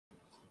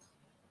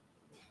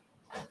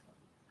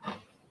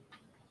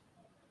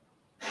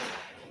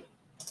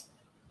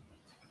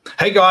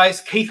Hey guys,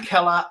 Keith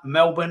Keller,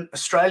 Melbourne,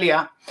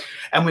 Australia,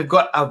 and we've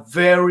got a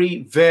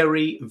very,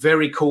 very,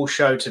 very cool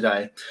show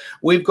today.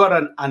 We've got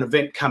an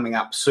event coming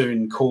up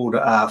soon called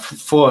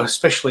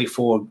especially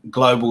for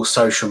Global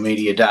Social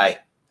Media Day,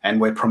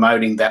 and we're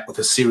promoting that with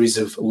a series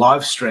of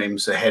live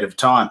streams ahead of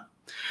time.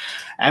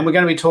 And we're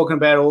going to be talking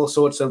about all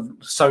sorts of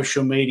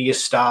social media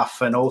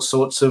stuff and all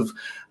sorts of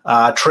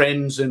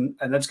trends, and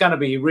it's going to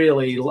be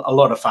really a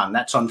lot of fun.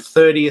 That's on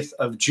 30th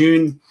of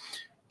June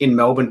in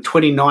Melbourne,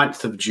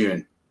 29th of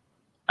June.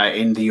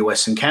 In the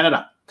US and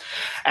Canada.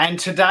 And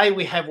today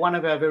we have one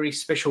of our very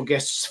special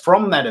guests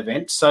from that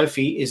event.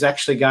 Sophie is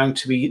actually going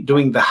to be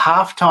doing the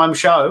halftime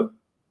show,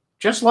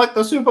 just like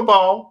the Super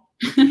Bowl,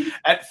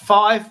 at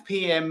 5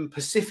 p.m.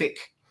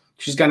 Pacific.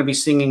 She's going to be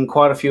singing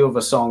quite a few of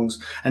her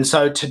songs. And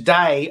so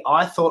today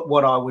I thought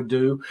what I would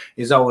do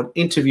is I would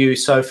interview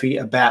Sophie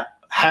about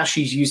how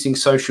she's using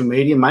social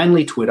media,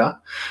 mainly Twitter,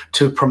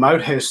 to promote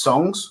her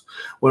songs.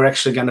 We're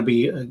actually going to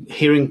be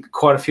hearing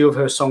quite a few of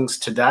her songs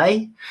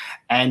today,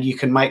 and you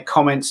can make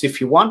comments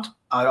if you want.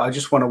 I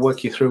just want to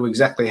work you through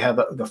exactly how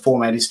the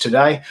format is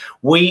today.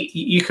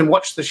 You can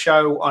watch the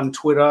show on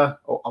Twitter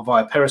or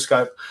via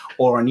Periscope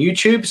or on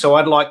YouTube, so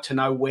I'd like to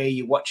know where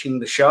you're watching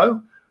the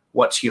show.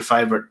 What's your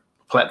favourite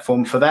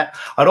platform for that?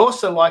 I'd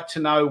also like to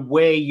know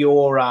where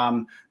your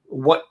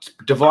what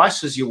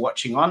devices you're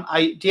watching on.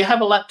 Do you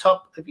have a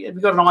laptop? Have you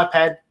got an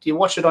iPad? Do you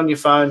watch it on your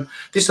phone?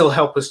 This will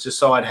help us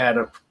decide how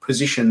to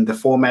position the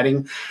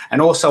formatting.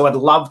 And also, I'd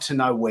love to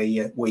know where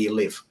you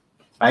live.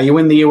 Are you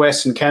in the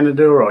US and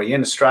Canada, or are you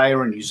in Australia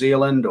or New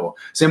Zealand or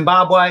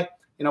Zimbabwe?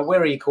 You know,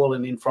 where are you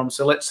calling in from?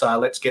 So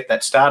let's get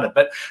that started.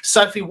 But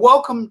Sophie,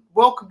 welcome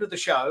to the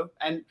show,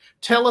 and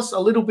tell us a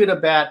little bit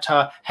about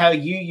how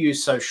you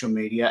use social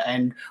media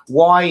and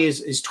why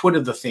is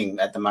Twitter the thing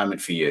at the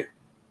moment for you?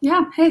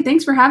 Yeah. Hey,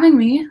 thanks for having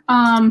me.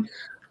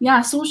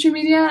 Yeah, social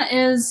media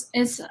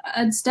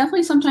it's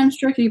definitely sometimes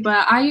tricky,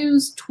 but I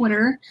use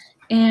Twitter,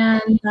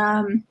 and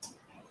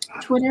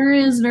Twitter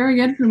is very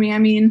good for me. I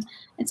mean,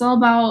 it's all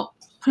about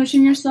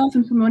pushing yourself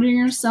and promoting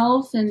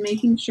yourself and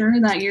making sure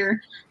that your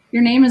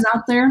name is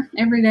out there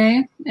every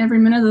day, every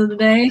minute of the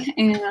day,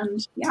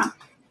 and yeah.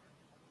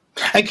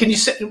 And can you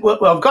say?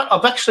 Well,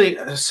 I've actually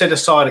set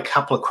aside a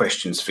couple of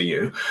questions for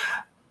you.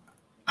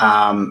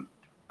 Let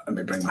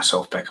me bring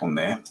myself back on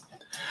there.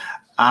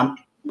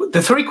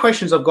 The three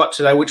questions I've got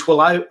today, which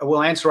we'll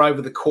answer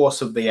over the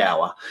course of the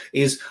hour,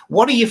 is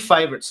what are your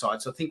favourite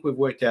sites? I think we've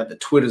worked out that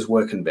Twitter's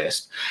working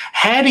best.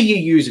 How do you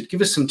use it? Give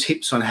us some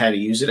tips on how to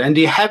use it. And do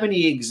you have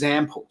any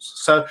examples?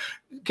 So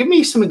give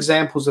me some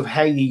examples of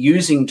how you're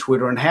using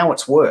Twitter and how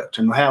it's worked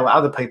and how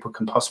other people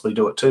can possibly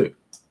do it too.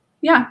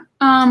 Yeah.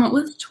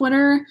 With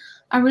Twitter,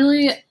 I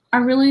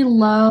really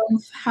love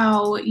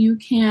how you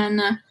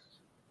can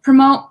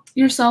promote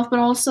yourself, but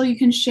also you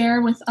can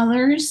share with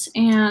others,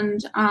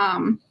 and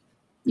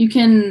you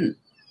can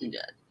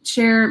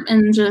share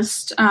and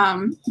just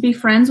be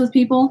friends with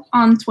people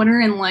on Twitter,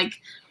 and like,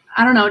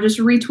 I don't know, just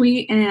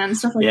retweet and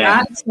stuff like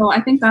that. So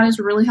I think that is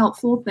a really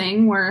helpful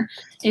thing, where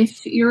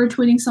if you're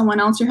tweeting someone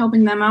else, you're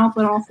helping them out,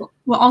 but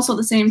also at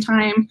the same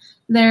time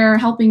they're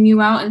helping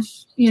you out, if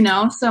you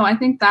know. So I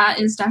think that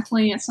is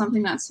definitely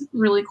something that's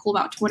really cool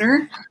about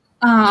Twitter.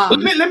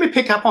 Let me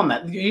pick up on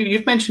that.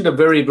 You've mentioned a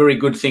very, very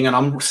good thing, and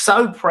I'm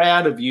so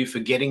proud of you for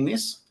getting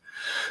this,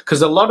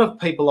 because a lot of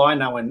people I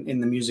know in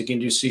the music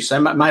industry say,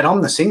 mate,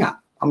 I'm the singer.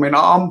 I mean,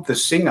 I'm the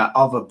singer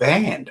of a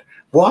band.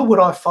 Why would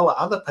I follow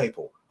other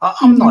people?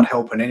 I'm not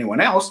helping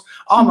anyone else.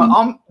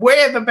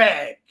 We're the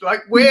band. Like,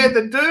 we're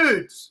the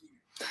dudes.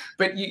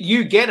 But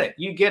you get it.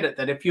 You get it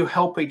that if you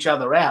help each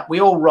other out, we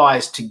all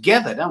rise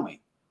together, don't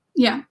we?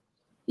 Yeah.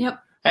 Yep.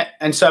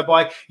 And so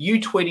by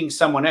you tweeting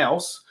someone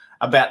else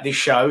about this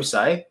show,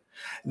 say,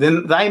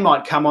 then they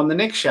might come on the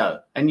next show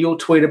and you'll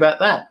tweet about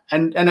that.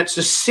 And it's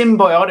a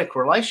symbiotic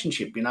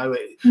relationship, you know.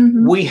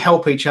 We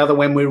help each other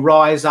when we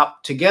rise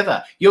up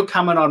together. You're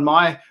coming on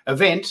my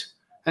event,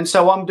 and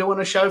so I'm doing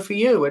a show for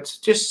you. It's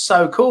just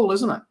so cool,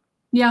 isn't it?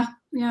 Yeah.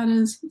 Yeah, it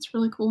is. It's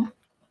really cool.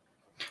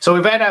 So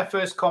we've had our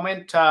first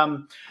comment,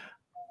 a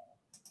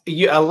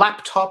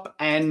laptop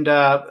and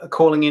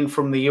calling in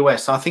from the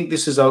US. I think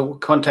this is a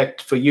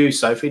contact for you,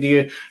 Sophie.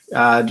 Do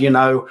you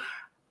know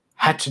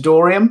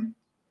Hatadorium?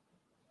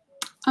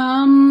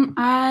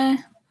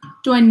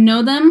 Do I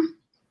know them?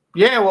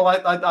 Yeah, well,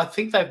 I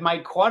think they've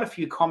made quite a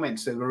few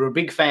comments. They were a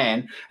big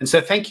fan, and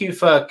so thank you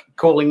for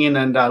calling in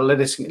and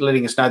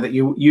letting us know that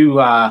you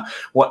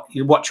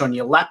watch on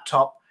your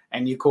laptop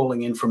and you're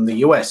calling in from the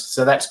US.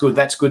 So that's good.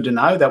 That's good to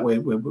know that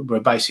we're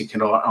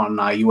basically on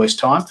US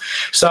time.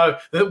 So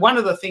one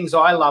of the things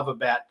I love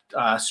about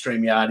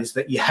StreamYard is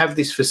that you have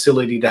this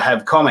facility to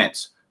have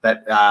comments.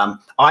 That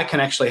I can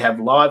actually have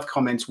live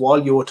comments while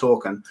you're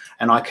talking,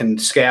 and I can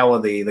scour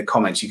the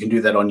comments. You can do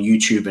that on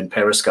YouTube and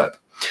Periscope.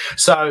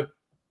 So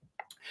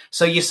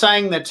you're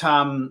saying that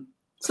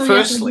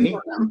firstly,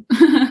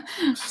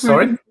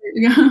 sorry,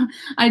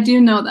 I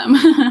do know them.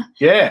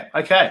 Yeah.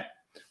 Okay.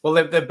 Well,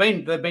 they've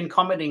been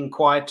commenting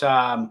quite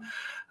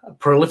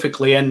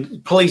prolifically,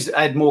 and please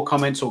add more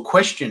comments or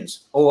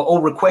questions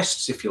or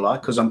requests if you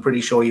like, because I'm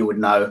pretty sure you would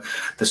know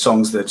the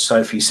songs that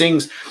Sophie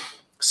sings.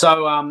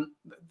 So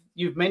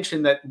you've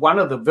mentioned that one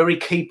of the very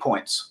key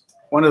points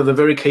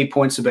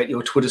about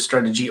your Twitter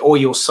strategy or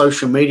your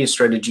social media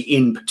strategy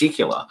in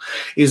particular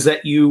is that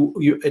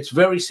it's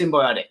very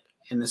symbiotic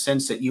in the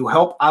sense that you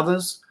help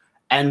others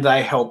and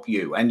they help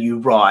you and you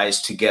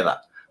rise together.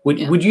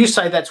 Would you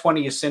say that's one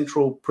of your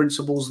central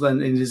principles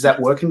then? Is that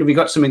working? Have you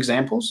got some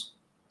examples?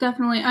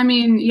 Definitely. I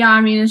mean, yeah,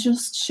 I mean, it's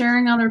just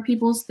sharing other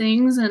people's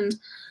things and,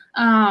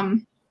 I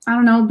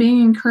don't know,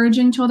 being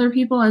encouraging to other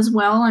people as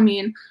well. I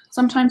mean,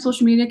 sometimes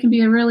social media can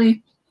be a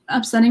really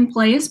upsetting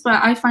place,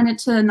 but I find it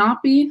to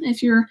not be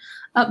if you're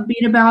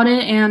upbeat about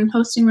it and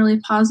posting really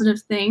positive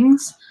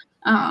things.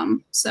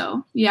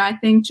 So, yeah, I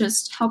think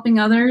just helping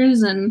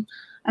others, and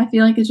I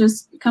feel like it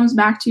just comes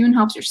back to you and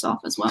helps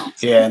yourself as well.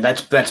 Yeah,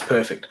 that's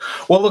perfect.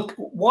 Well, look,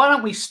 why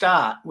don't we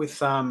start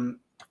with one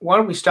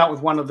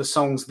of the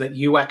songs that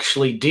you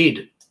actually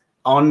did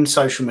on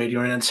social media,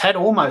 and it's had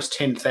almost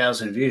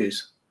 10,000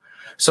 views.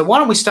 So why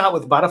don't we start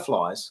with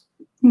Butterflies?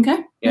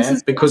 Okay. Yeah,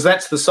 because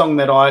that's the song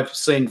that I've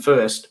seen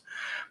first.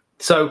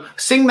 So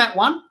sing that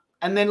one,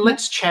 and then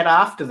let's chat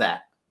after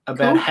that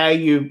about how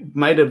you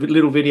made a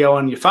little video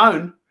on your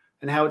phone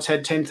and how it's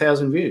had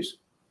 10,000 views.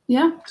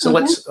 Yeah. So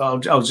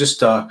I'll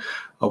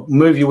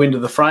move you into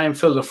the frame,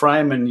 fill the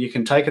frame, and you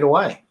can take it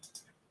away.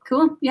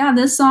 Cool. Yeah,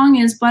 this song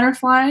is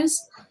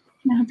Butterflies,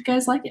 and I hope you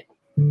guys like it.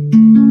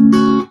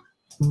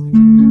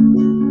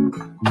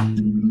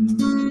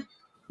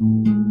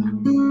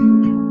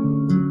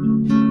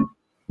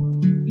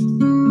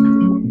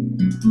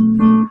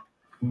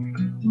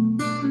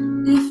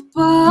 If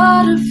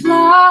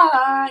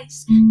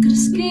butterflies could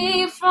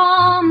escape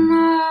from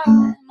my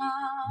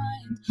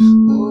mind,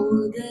 what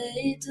would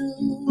they do?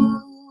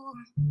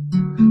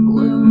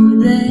 Where would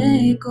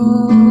they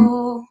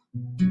go?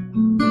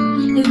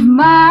 If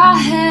my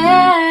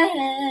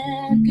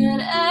head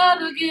could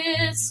ever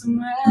get some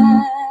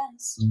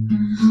rest,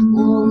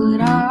 what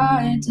would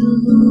I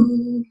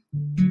do?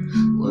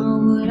 Where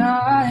would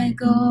I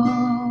go?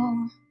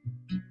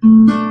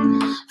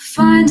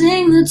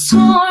 Finding the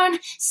torn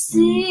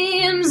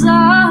seams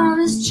of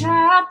this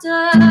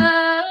chapter,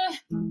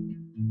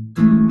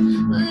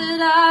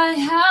 but I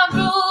have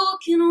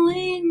broken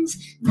wings,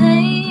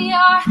 they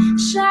are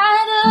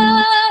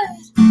shattered.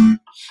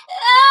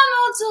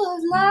 Emeralds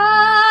of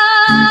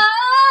light,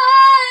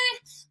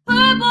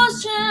 purple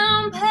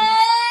champagne,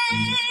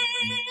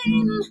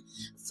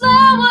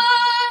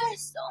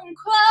 flowers don't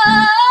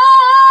cry,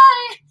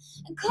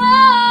 and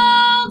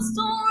clouds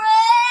don't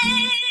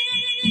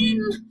rain,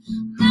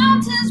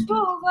 mountains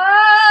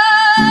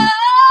provide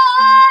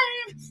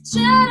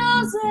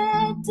shadows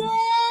at day.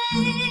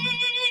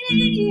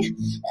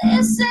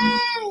 This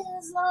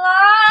is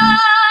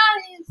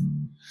life.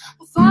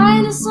 I'll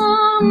find it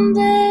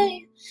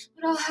someday,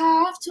 but I'll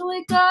have to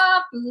wake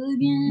up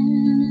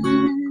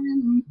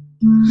again.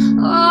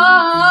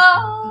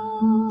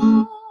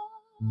 Oh,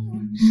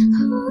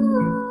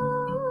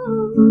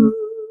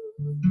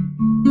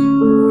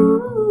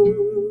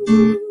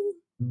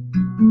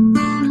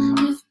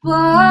 if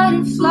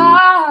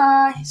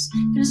butterflies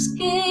could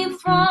escape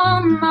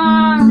from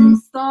my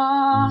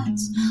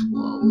thoughts,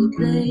 what would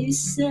they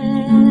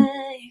say?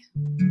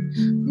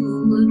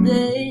 Who would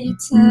they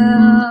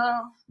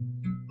tell?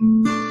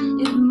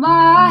 If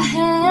my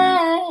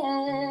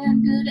head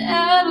could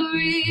ever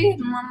read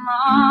my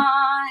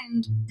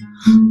mind,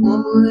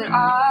 what would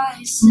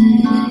I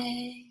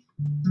say?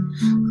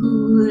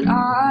 Who would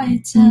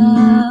I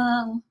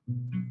tell?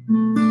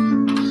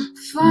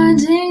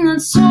 Finding the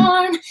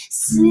torn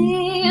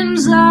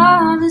seams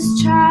of this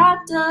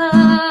chapter,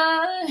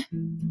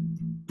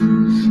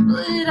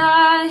 but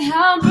I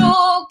have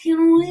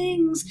broken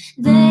wings,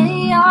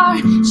 they are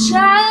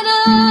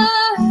shattered.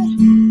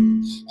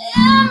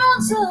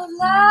 Emeralds of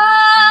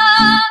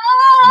light,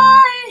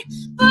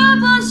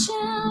 purple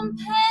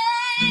champagne,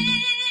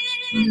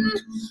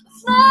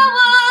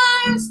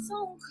 flowers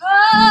don't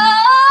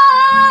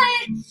cry,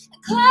 and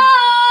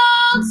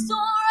clouds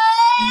don't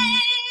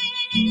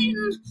rain,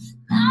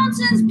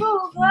 mountains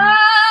provide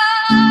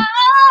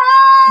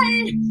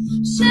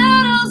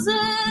shadows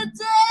at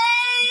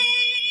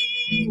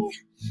day.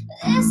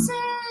 This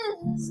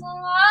is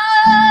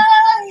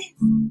life.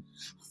 I'll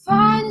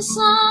find it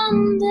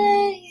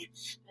someday,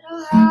 but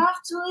I'll have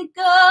to wake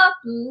up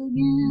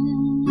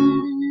again.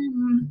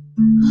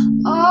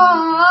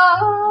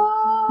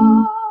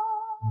 Oh,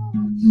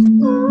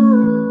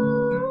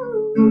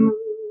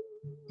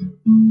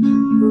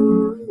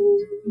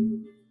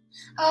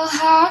 I'll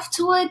have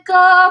to wake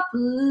up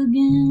again.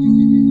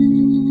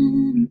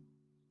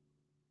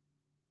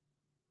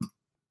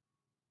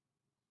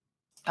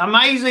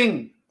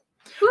 Amazing.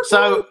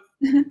 So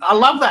I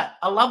love that.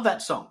 I love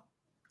that song.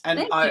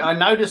 And I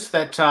noticed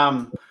that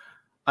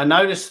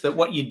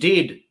what you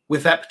did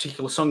with that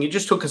particular song, you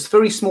just took a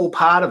very small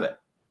part of it,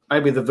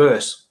 maybe the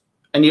verse,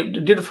 and you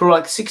did it for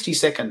like 60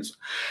 seconds,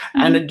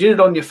 and it did it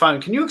on your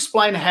phone. Can you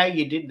explain how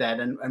you did that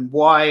and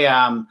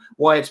why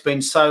it's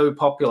been so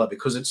popular?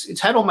 Because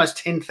it's had almost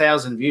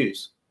 10,000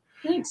 views.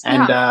 Thanks.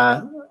 And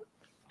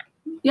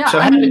yeah. So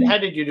how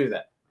did you do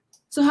that?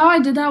 So how I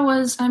did that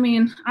was, I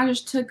mean, I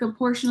just took a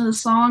portion of the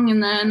song,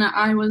 and then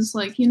I was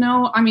like, you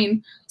know, I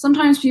mean,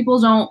 sometimes people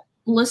don't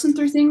listen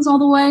through things all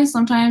the way.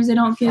 Sometimes they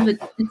don't give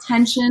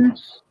attention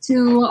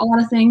to a lot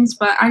of things,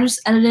 but I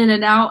just edited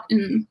it out,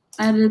 and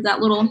I edited that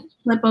little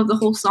clip of the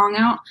whole song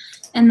out,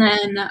 and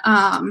then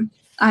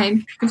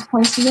I just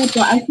posted it.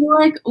 But I feel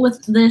like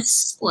with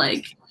this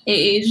like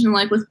age and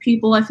like with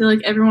people, I feel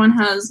like everyone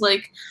has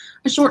like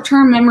a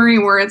short-term memory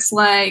where it's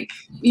like,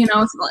 you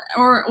know, it's like,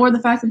 or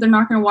the fact that they're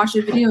not going to watch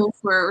a video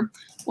for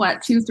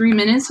what 2-3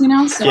 minutes, you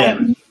know. So I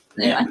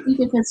think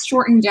if it's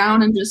shortened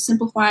down and just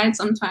simplified,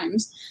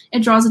 sometimes it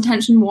draws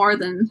attention more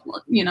than,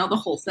 you know, the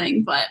whole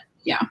thing. But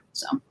yeah,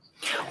 so.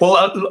 Well,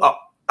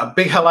 a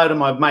big hello to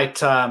my mate,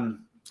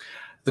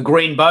 the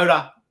Green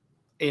Boater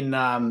in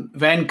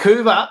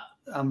Vancouver.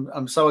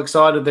 I'm so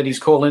excited that he's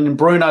calling. And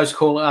Bruno's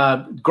call.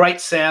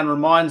 Great sound,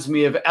 reminds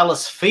me of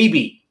Alice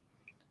Phoebe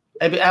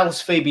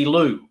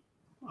Lou.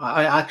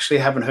 I actually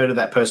haven't heard of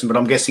that person, but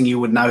I'm guessing you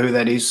would know who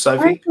that is,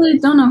 Sophie. I actually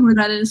don't know who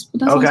that is.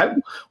 But that's okay.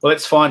 Well,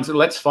 let's find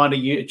a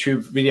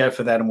YouTube video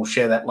for that, and we'll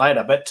share that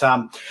later. But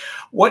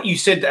what you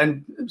said,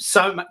 and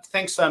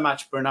thanks so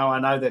much, Bruno. I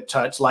know that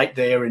it's late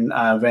there in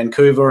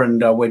Vancouver,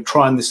 and we're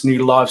trying this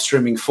new live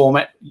streaming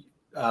format.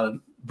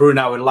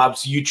 Bruno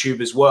loves YouTube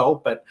as well,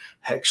 but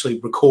actually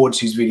records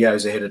his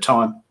videos ahead of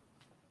time.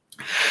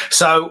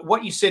 So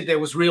what you said there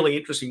was really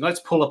interesting. Let's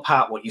pull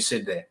apart what you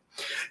said there.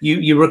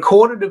 You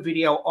recorded a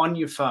video on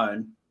your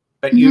phone,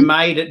 but you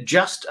made it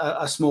just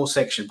a small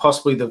section,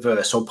 possibly the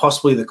verse or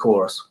possibly the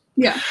chorus.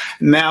 Yeah.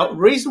 Now,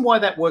 reason why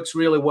that works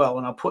really well,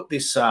 and I'll put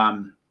this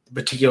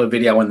particular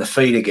video in the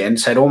feed again,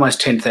 it's had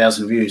almost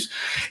 10,000 views,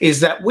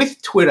 is that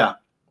with Twitter,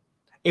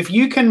 if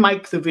you can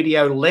make the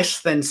video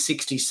less than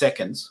 60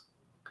 seconds,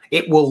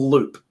 it will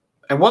loop.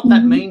 And what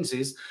that means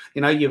is,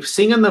 you know, you're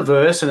singing the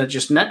verse and it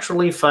just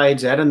naturally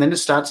fades out and then it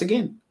starts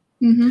again.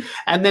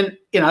 And then,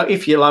 you know,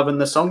 if you're loving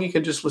the song, you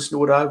can just listen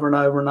to it over and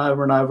over and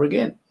over and over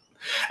again.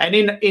 And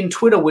in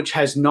Twitter, which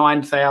has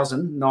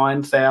 9,000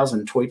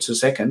 tweets a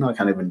second, I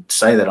can't even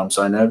say that, I'm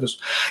so nervous.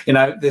 You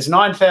know, there's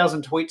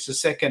 9,000 tweets a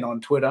second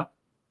on Twitter.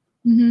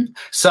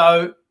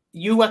 So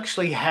you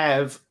actually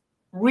have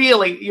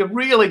you've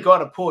really got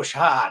to push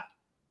hard.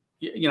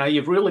 You know,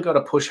 you've really got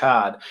to push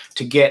hard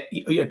to get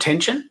your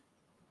attention.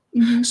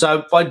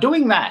 So by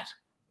doing that,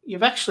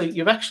 you've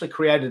actually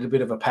created a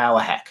bit of a power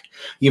hack.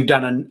 You've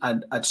done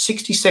a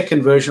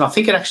 60-second version. I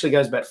think it actually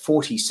goes about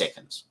 40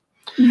 seconds.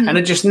 And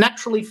it just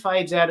naturally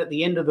fades out at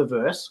the end of the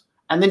verse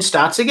and then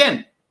starts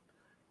again.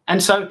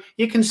 And so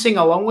you can sing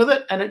along with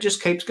it and it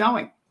just keeps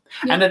going.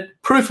 And it's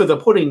proof of the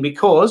pudding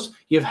because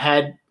you've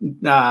had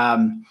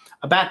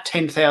about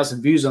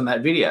 10,000 views on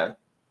that video.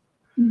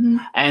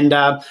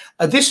 And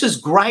this is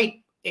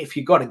great if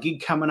you've got a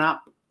gig coming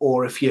up,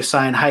 or if you're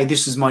saying, hey,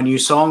 this is my new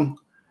song,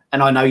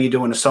 and I know you're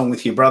doing a song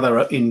with your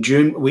brother in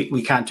June.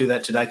 We can't do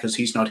that today because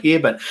he's not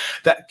here, but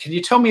can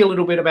you tell me a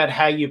little bit about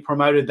how you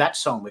promoted that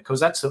song? Because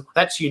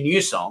that's your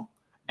new song,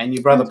 and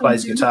your brother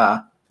plays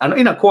guitar, and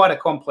you know, quite a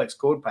complex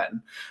chord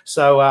pattern.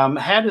 So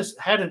how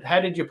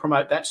did you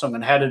promote that song,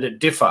 and how did it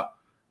differ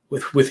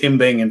with him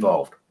being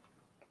involved?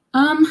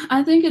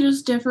 I think it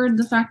just differed,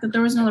 the fact that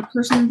there was another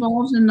person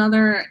involved,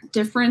 another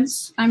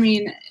difference. I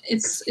mean,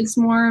 it's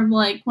more of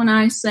like when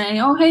I say,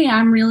 oh, hey,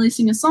 I'm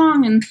releasing a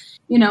song, and,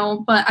 you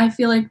know, but I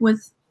feel like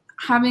with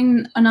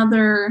having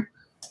another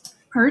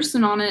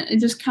person on it, it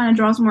just kind of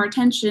draws more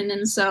attention.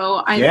 And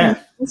so I think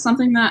it's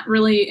something that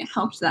really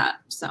helped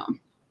that. So.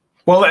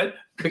 Well,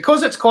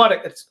 because it's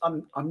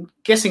I'm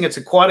guessing it's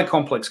quite a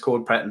complex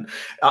chord pattern.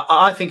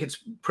 I think it's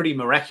pretty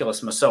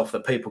miraculous myself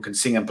that people can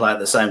sing and play at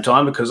the same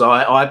time, because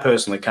I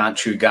personally can't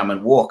chew gum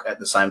and walk at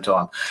the same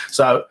time.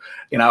 So,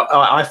 you know,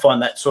 I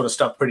find that sort of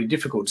stuff pretty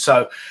difficult.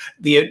 So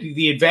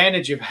the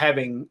advantage of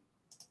having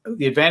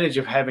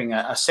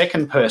a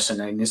second person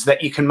in is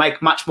that you can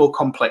make much more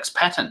complex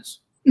patterns.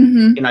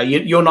 You know,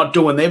 you're not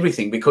doing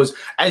everything, because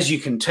as you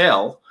can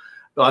tell,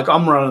 like,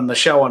 I'm running the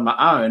show on my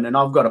own, and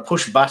I've got to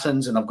push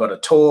buttons, and I've got to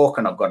talk,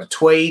 and I've got to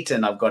tweet,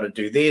 and I've got to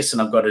do this,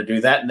 and I've got to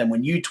do that. And then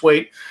when you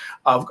tweet,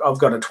 I've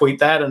got to tweet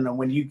that. And then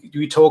when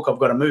you talk, I've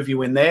got to move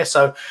you in there.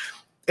 So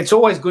it's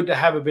always good to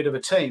have a bit of a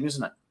team,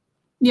 isn't it?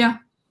 Yeah,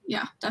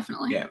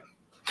 definitely. Yeah.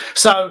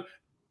 So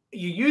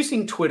you're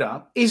using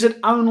Twitter. Is it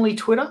only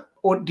Twitter,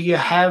 or do you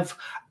have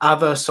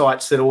other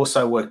sites that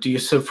also work? Do you,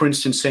 so for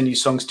instance, send your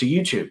songs to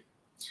YouTube?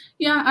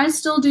 Yeah, I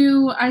still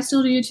do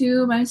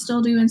YouTube, I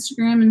still do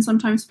Instagram, and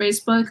sometimes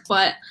Facebook,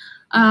 but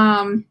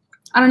I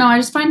don't know, I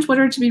just find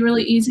Twitter to be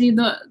really easy.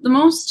 The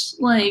most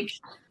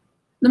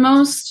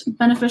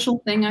beneficial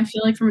thing I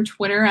feel like from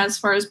Twitter, as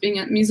far as being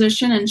a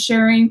musician and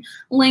sharing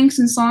links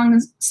and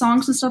songs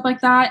and stuff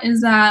like that,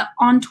 is that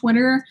on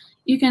Twitter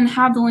you can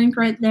have the link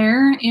right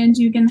there, and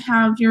you can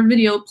have your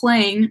video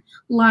playing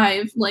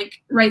live,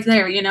 like right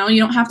there. You know,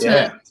 you don't have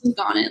to click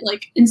on it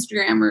like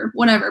Instagram or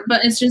whatever.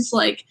 But it's just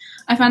like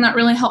I find that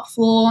really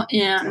helpful,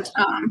 and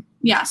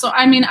yeah. So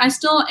I mean, I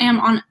still am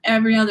on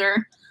every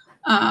other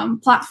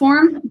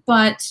platform,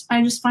 but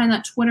I just find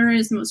that Twitter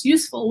is the most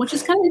useful, which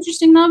is kind of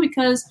interesting though,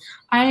 because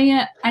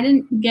I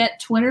didn't get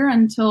Twitter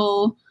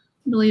until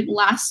I believe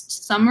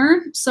last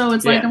summer. So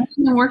it's like I've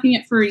been working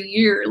it for a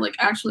year, like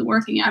actually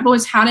working it. I've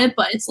always had it,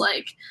 but it's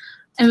like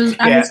I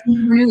just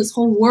never knew this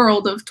whole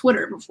world of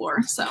Twitter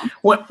before. So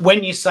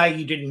when you say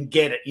you didn't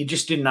get it, you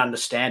just didn't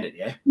understand it,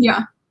 yeah?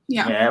 Yeah.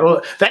 Yeah. Yeah.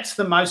 Well, that's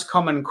the most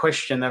common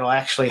question that I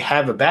actually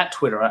have about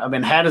Twitter. I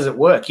mean, how does it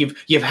work?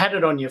 You've had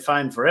it on your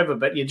phone forever,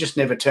 but you just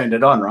never turned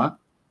it on, right?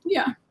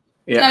 Yeah.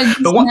 Yeah.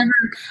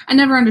 I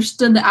never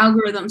understood the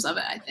algorithms of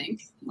it, I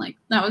think. Like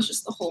that was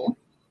just the whole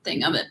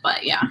thing of it.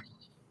 But yeah.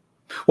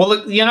 Well,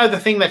 look, you know, the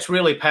thing that's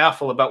really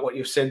powerful about what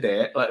you've said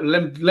there, like,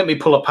 let me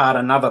pull apart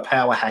another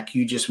power hack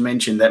you just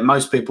mentioned that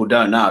most people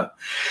don't know,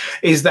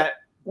 is that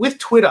with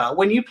Twitter,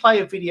 when you play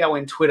a video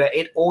in Twitter,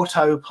 it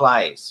auto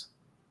plays.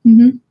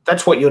 Mm-hmm.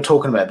 That's what you're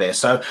talking about there.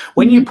 So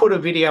when you put a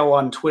video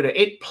on Twitter,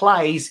 it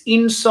plays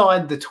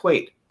inside the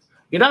tweet.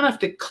 You don't have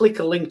to click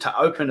a link to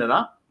open it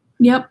up.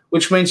 Yep.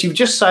 Which means you've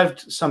just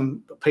saved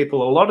some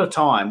people a lot of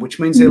time, which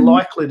means they're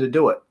likely to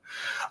do it.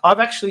 I've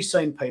actually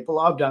seen people,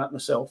 I've done it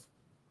myself.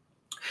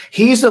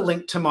 Here's a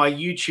link to my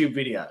YouTube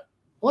video.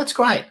 Well, that's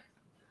great.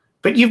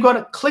 But you've got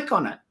to click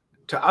on it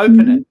to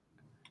open it.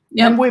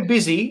 Yep. And we're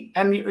busy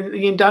and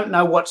you don't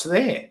know what's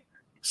there.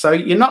 So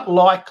you're not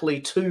likely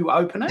to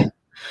open it.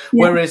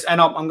 Yeah. Whereas,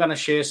 and I'm going to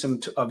share some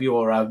of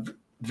your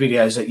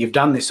videos that you've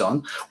done this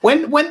on.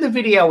 When the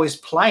video is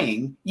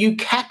playing, you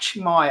catch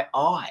my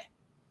eye.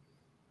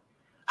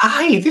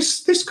 Hey,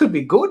 this could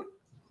be good.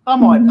 I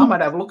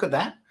might have a look at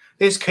that.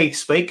 There's Keith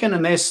speaking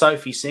and there's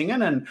Sophie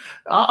singing and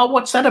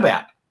what's that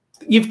about?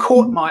 You've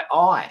caught my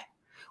eye.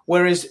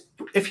 Whereas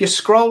if you're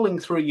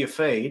scrolling through your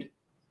feed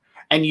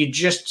and you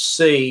just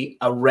see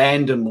a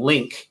random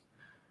link,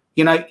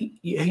 you know,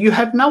 you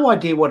have no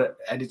idea what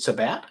it's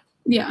about.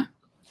 Yeah.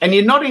 And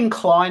you're not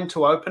inclined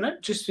to open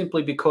it just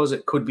simply because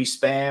it could be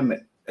spam.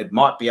 It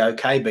might be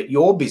okay, but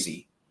you're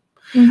busy.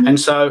 Mm-hmm. And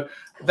so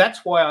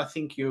that's why I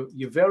think you're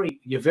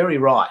very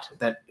right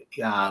that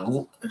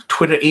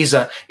Twitter is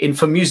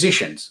for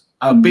musicians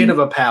a bit of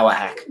a power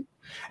hack.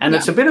 And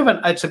it's a bit of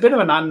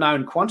an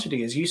unknown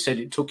quantity, as you said.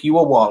 It took you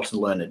a while to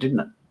learn it, didn't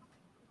it?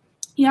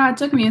 Yeah, it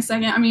took me a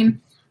second. I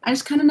mean, I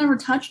just kind of never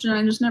touched it.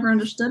 I just never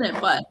understood it.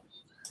 But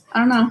I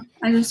don't know.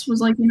 I just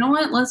was like, you know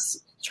what?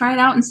 Let's try it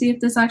out and see if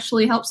this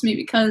actually helps me,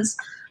 because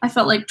I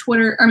felt like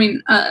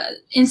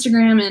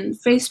Instagram and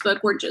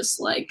Facebook were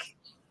just like,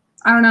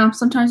 I don't know.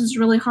 Sometimes it's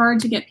really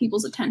hard to get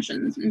people's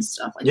attention and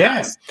stuff like that.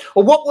 Yeah.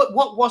 Well,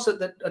 what was it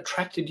that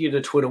attracted you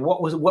to Twitter?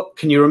 What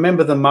can you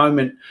remember the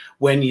moment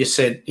when you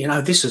said, you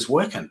know, this is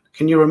working?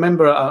 Can you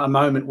remember a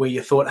moment where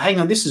you thought, hang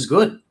on, this is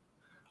good.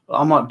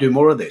 I might do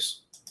more of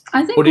this.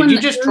 I think. Or did you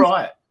just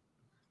try it?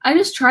 I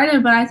just tried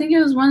it, but I think it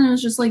was when it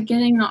was just like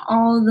getting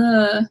all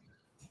the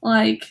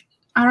like,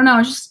 I don't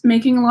know, just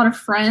making a lot of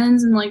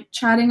friends and like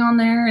chatting on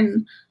there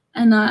and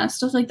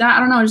stuff like that. I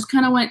don't know, it just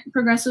kind of went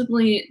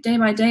progressively day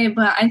by day,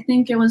 but I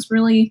think it was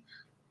really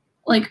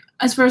like,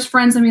 as far as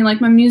friends, I mean, like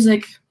my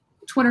music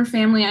Twitter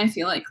family, I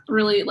feel like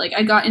really like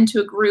I got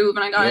into a groove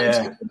and I got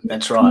into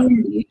that's right.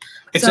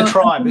 It's a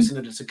tribe,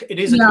 isn't it? It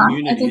is a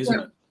community, isn't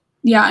it?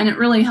 Yeah, and it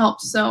really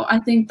helps. So I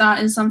think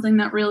that is something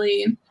that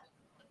really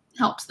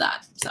helps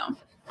that. So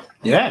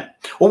yeah.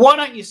 Well, why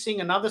don't you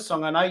sing another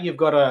song? I know you've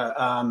got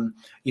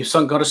a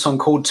song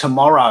called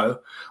Tomorrow,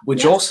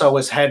 which also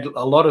has had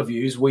a lot of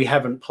views. We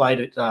haven't played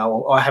it.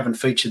 I haven't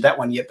featured that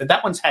one yet, but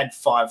that one's had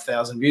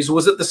 5,000 views.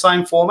 Was it the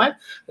same format?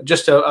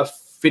 Just a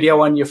video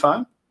on your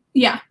phone?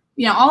 Yeah.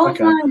 Yeah. All of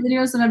my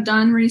videos that I've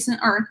done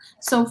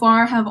so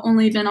far have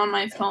only been on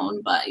my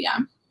phone, but yeah.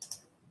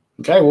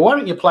 Okay. Well, why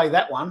don't you play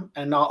that one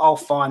and I'll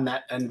find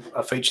that and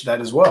I'll feature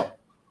that as well.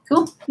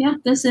 Cool. Yeah.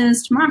 This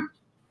is Tomorrow.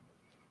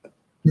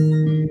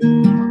 When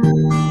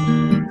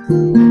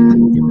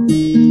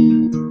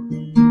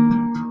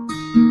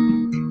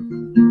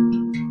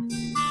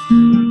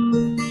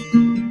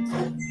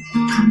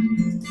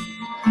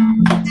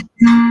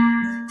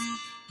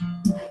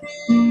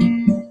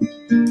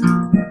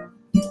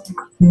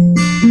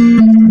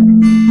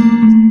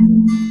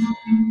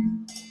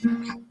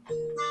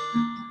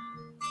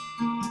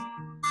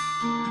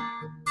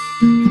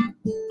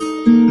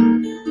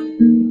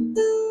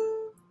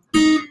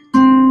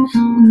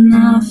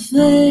I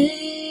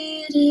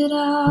faded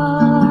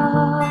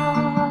out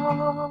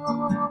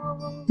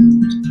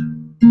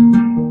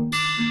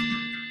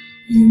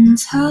and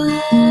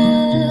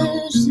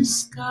touched the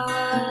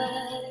sky,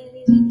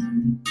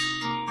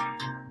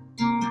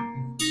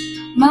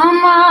 my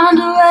mind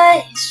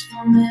erased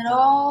from it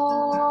all.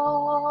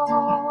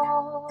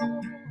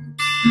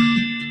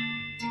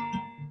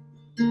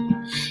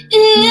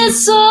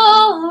 It's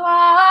alright,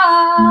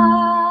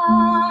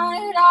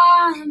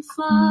 I'm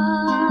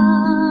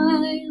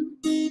fine.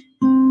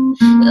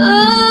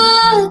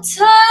 The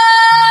time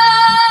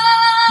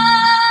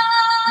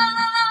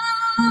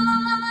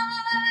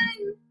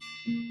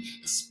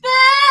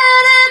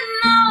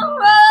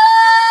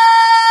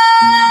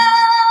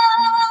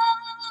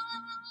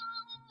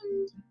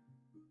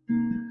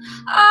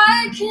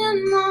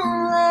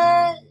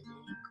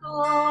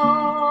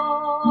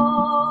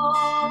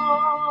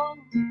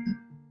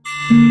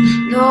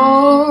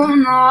No,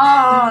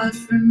 not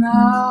for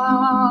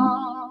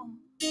now.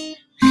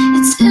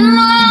 It's in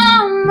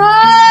my mind.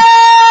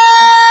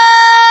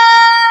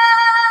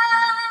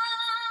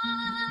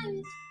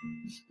 I'm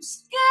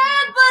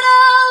scared, but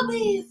I'll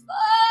be fine.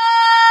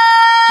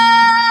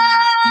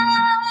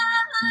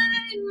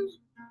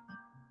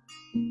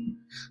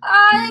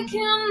 I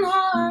can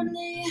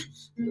hardly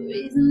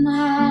breathe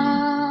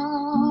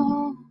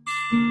now.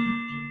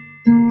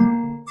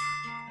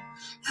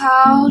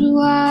 How do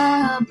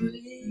I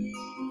breathe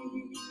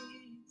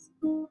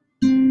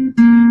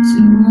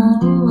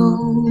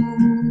tomorrow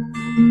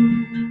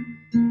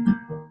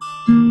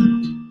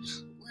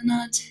when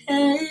I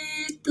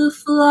take the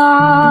flight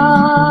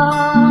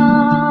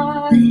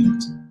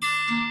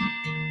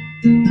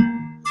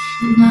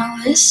and I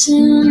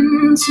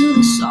listen to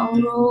the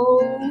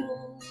sorrows,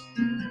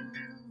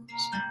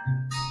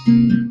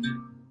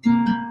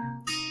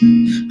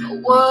 the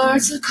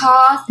words that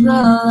caught the light.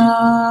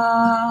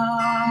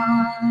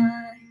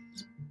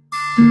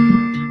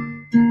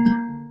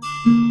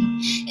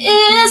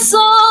 It's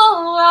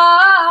alright,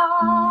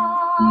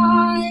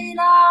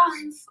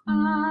 I'm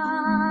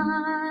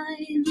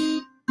fine.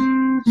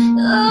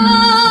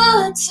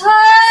 The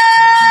time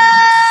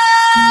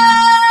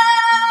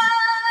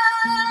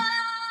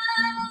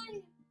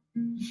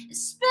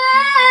is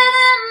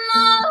spinning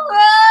around.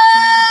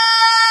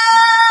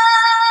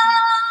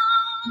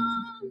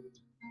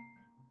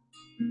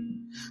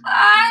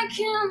 I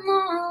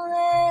cannot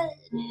let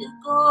it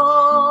go.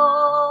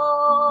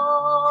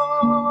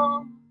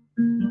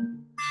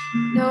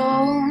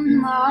 No,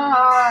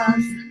 not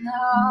for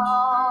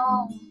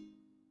now.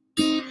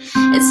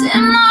 It's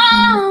in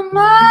my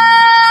mind.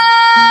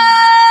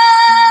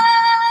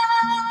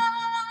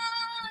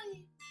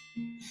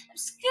 I'm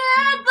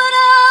scared, but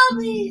I'll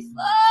be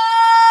fine.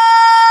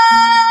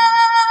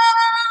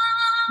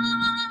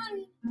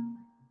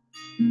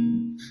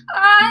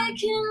 I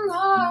can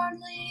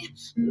hardly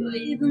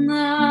breathe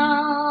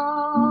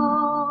now.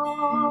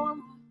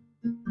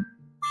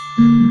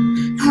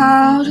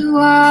 How do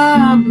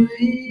I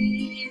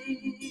breathe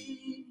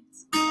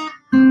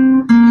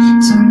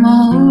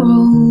tomorrow?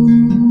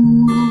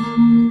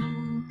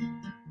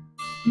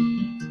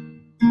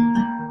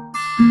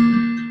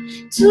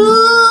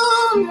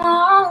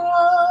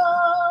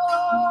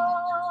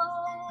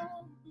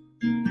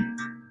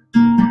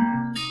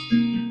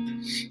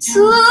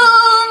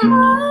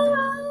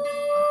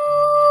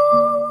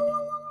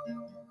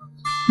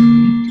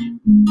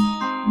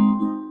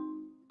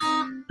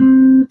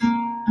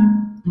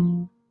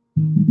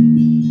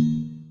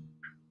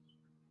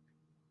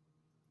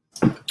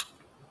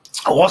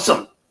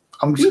 Awesome.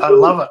 I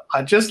love it.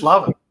 I just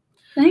love it.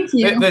 Thank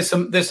you.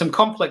 There's some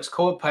complex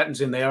chord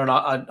patterns in there, and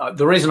I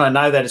the reason I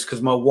know that is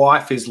because my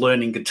wife is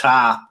learning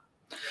guitar,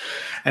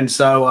 and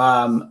so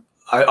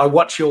I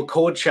watch your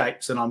chord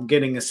shapes, and I'm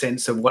getting a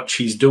sense of what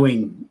she's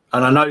doing.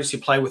 And I notice you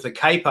play with a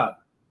capo.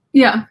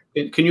 Yeah.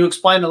 Can you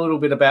explain a little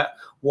bit about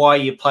why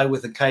you play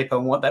with a capo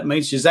and what that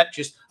means? Does that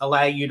just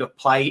allow you to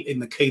play in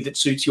the key that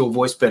suits your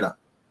voice better?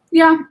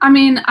 Yeah. I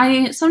mean,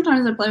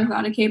 sometimes I play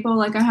without a capo.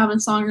 Like I have a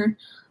song, or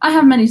I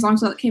have many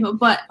songs without a capo,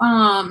 but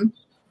I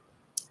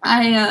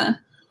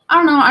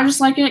don't know. I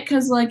just like it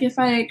because, like, if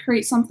I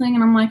create something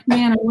and I'm like,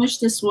 man, I wish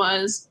this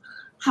was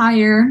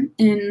higher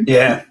in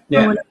or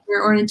whatever,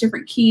 or in a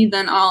different key,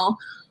 then I'll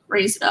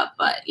raise it up.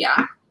 But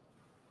yeah.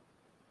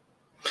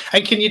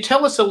 And can you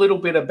tell us a little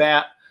bit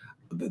about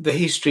the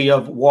history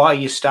of why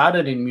you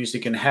started in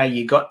music and how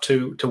you got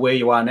to where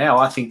you are now?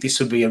 I think this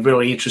would be a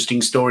really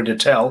interesting story to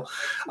tell.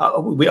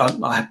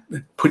 I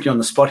put you on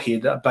the spot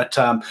here, but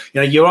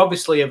you're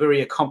obviously a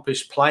very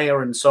accomplished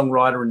player and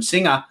songwriter and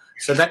singer,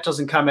 so that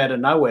doesn't come out of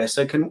nowhere.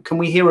 So can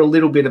we hear a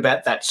little bit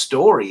about that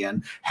story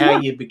and how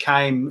you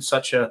became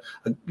such a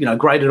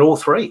great at all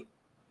three?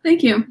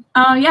 Thank you.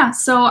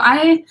 So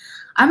I've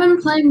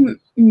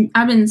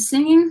been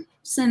singing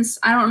since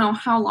I don't know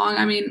how long.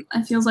 I mean,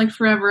 it feels like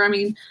forever. I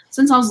mean,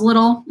 since I was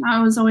little,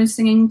 I was always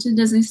singing to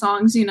Disney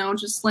songs,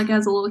 just like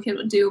as a little kid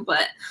would do.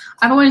 But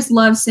I've always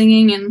loved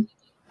singing, and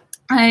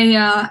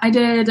I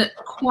did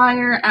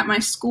choir at my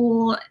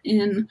school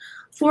in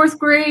 4th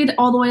grade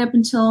all the way up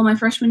until my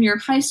freshman year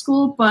of high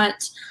school.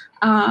 But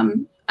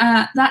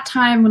at that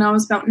time, when I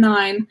was about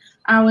 9,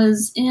 I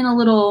was in a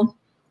little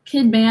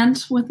kid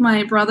band with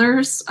my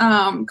brothers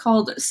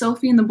called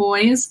Sophie and the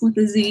Boys with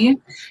a Z.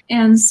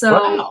 And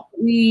so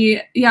we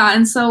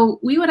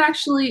would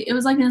actually, it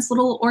was like this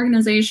little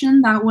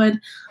organization that would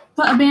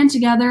put a band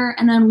together,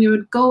 and then we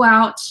would go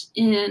out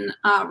in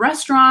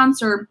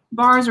restaurants or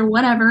bars or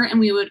whatever, and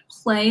we would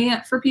play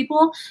for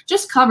people,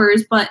 just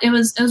covers. But it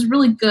was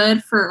really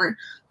good for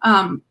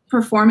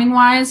performing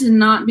wise and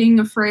not being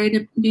afraid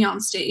to be on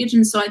stage.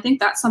 And so I think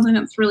that's something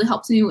that's really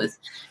helped me with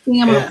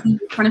being able to be in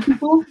front of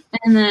people.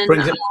 And then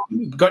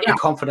got your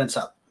confidence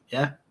up.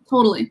 Yeah,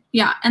 totally.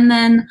 Yeah. And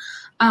then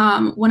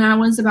when I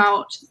was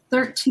about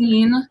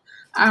 13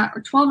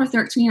 or 12 or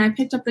 13, I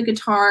picked up the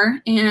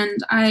guitar,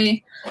 and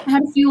I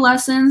had a few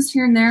lessons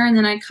here and there, and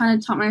then I kind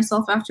of taught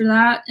myself after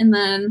that. And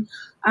then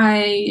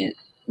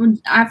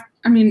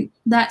I mean,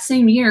 that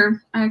same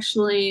year, I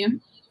actually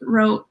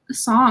wrote a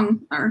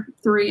song or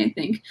 3, I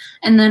think,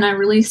 and then I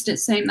released it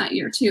same that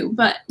year too.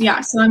 But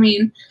yeah, so I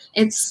mean,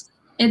 it's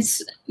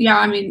yeah,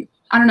 I mean,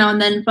 I don't know.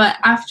 And then, but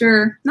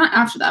not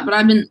after that, but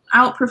I've been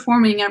out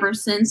performing ever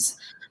since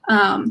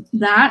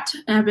that.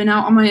 And I've been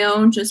out on my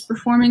own, just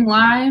performing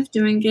live,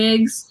 doing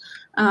gigs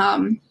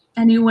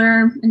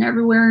anywhere and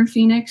everywhere in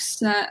Phoenix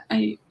that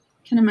I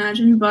can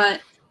imagine.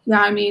 But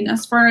yeah, I mean,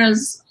 as far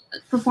as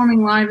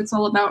performing live, it's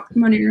all about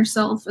promoting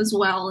yourself as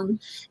well. And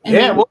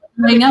yeah, well,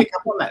 let me pick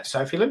up on that,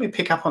 Sophie. Let me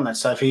pick up on that,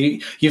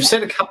 Sophie. You've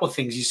said a couple of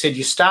things. You said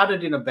you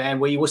started in a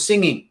band where you were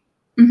singing.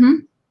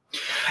 Mm-hmm.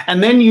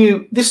 And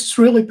then this is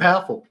really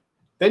powerful.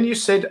 Then you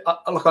said,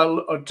 look,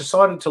 I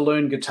decided to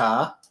learn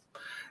guitar,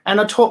 and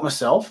I taught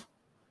myself,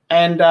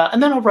 and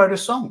then I wrote a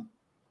song.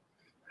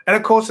 And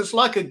of course, it's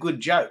like a good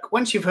joke.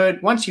 Once you've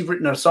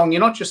written a song,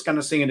 you're not just going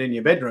to sing it in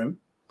your bedroom.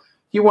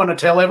 You want to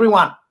tell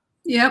everyone.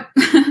 Yep.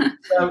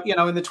 So, you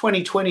know, in the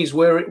 2020s,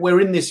 we're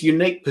in this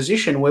unique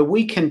position where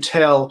we can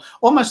tell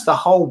almost the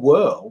whole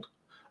world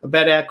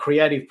about our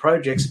creative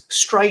projects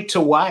straight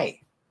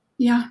away.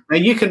 Yeah. Now,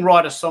 you can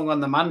write a song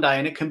on the Monday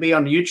and it can be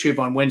on YouTube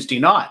on Wednesday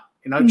night,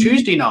 you know,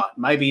 Tuesday night,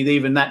 maybe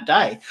even that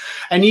day.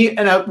 And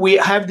we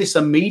have this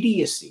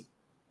immediacy.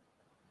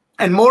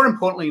 And more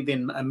importantly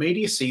than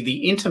immediacy,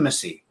 the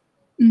intimacy.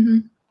 Mm-hmm.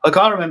 Like,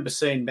 I remember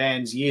seeing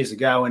bands years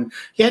ago and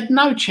you had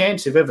no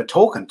chance of ever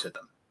talking to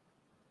them.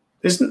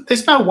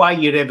 There's no way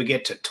you'd ever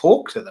get to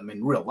talk to them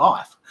in real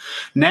life.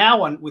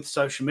 Now, with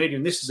social media,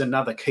 and this is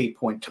another key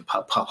point to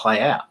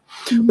play out,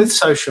 with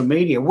social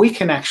media, we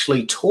can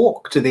actually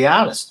talk to the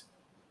artist.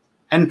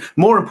 And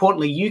more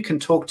importantly, you can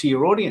talk to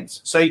your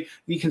audience. So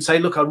you can say,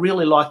 look, I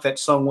really like that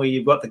song where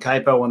you've got the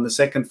capo on the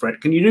second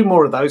fret. Can you do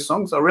more of those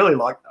songs? I really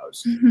like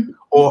those.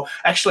 Or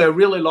actually, I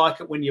really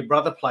like it when your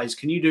brother plays.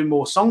 Can you do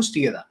more songs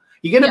together?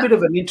 You get a bit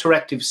of an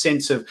interactive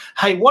sense of,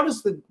 hey, what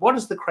does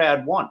the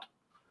crowd want?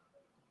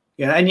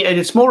 Yeah, and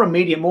it's more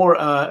immediate. More.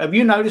 Have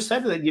you noticed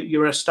that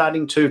you're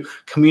starting to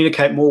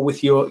communicate more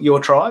with your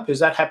tribe? Is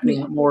that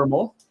happening more and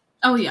more?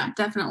 Oh yeah,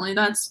 definitely.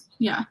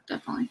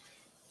 Definitely.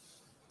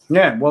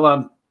 Yeah.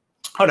 Well,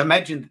 I'd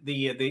imagine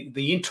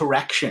the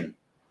interaction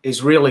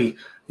is really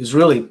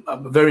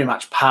very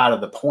much part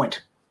of the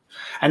point.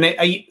 And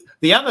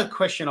the other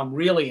question I'm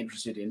really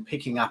interested in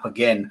picking up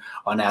again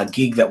on our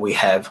gig that we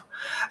have,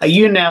 are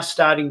you now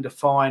starting to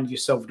find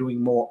yourself doing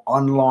more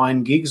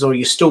online gigs, or are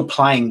you still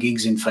playing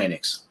gigs in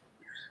Phoenix?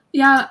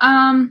 Yeah,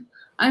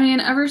 I mean,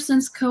 ever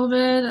since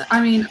COVID,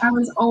 I mean, I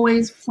was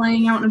always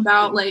playing out and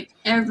about like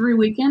every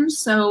weekend.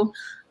 So,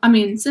 I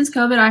mean, since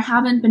COVID, I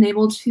haven't been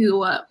able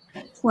to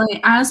play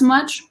as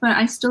much, but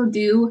I still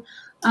do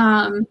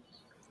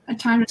at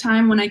time to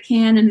time when I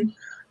can. And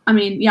I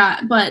mean,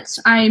 yeah, but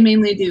I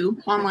mainly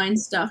do online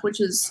stuff,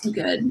 which is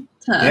good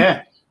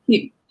to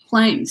keep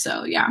playing.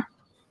 So, yeah.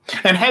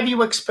 And have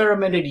you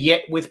experimented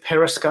yet with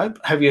Periscope?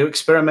 Have you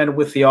experimented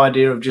with the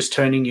idea of just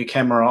turning your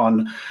camera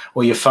on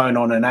or your phone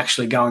on and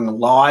actually going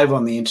live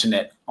on the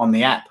internet on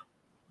the app?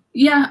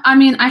 Yeah, I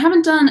mean, I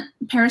haven't done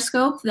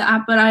Periscope, the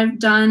app, but I've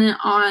done it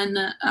on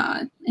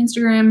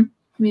Instagram,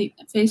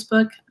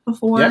 Facebook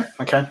before. Yeah,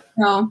 okay.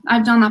 So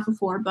I've done that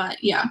before,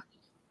 but yeah.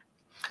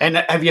 And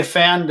have you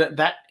found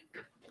that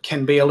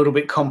can be a little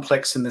bit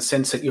complex in the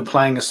sense that you're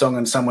playing a song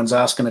and someone's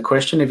asking a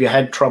question? Have you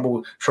had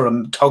trouble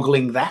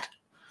toggling that?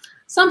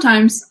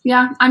 Sometimes,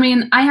 yeah. I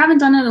mean, I haven't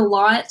done it a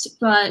lot,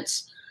 but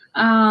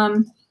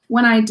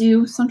when I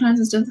do,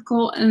 sometimes it's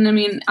difficult. And I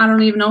mean, I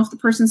don't even know if the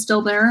person's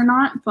still there or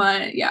not,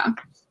 but yeah.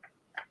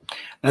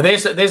 Now,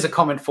 there's a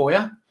comment for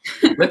you.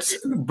 Let's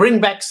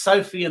bring back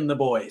Sophie and the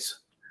boys.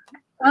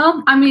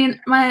 Well, I mean,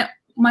 my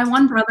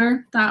one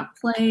brother that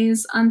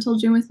plays Until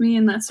June with me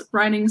and that's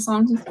writing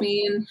songs with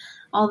me and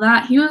all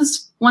that, he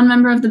was one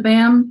member of the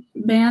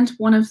band,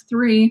 one of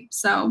 3.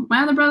 So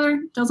my other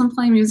brother doesn't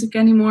play music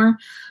anymore.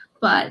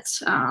 But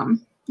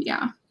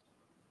yeah,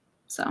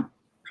 so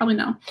probably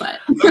no. But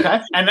okay,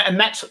 and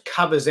that's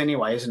covers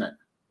anyway, isn't it?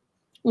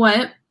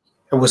 What?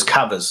 It was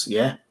covers,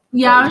 yeah.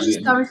 Yeah, it was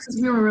just covers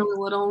because we were really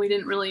little and we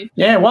didn't really.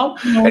 Yeah, well,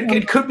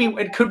 it could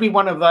be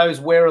one of those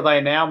 "where are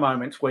they now"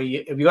 moments where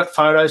have you got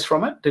photos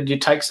from it? Did you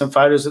take some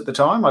photos at the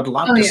time? I'd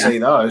love to see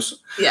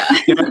those. Yeah.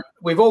 You know,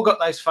 we've all got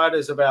those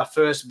photos of our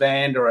first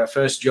band or our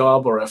first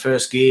job or our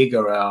first gig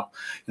or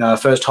our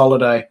first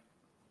holiday.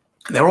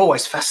 They're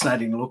always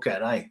fascinating to look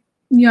at, eh?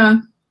 Yeah.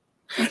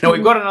 Now,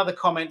 we've got another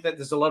comment that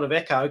there's a lot of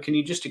echo. Can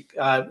you just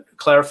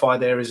clarify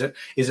there? Is it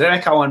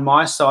echo on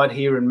my side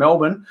here in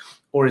Melbourne,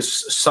 or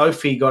has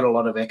Sophie got a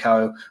lot of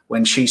echo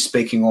when she's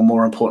speaking or,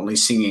 more importantly,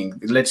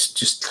 singing? Let's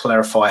just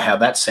clarify how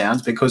that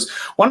sounds, because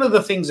one of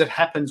the things that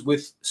happens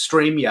with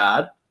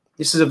StreamYard,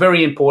 this is a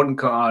very important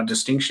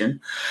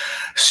distinction.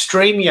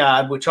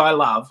 StreamYard, which I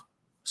love,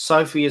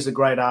 Sophie is a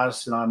great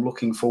artist and I'm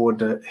looking forward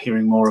to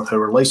hearing more of her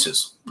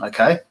releases.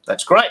 Okay,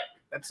 that's great.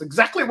 That's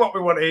exactly what we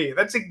want to hear.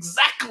 That's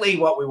exactly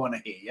what we want to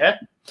hear, yeah?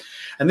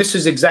 And this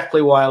is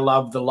exactly why I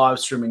love the live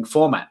streaming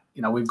format.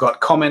 You know, we've got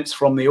comments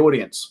from the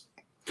audience.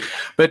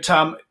 But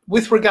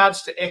with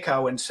regards to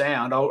echo and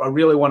sound, I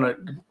really want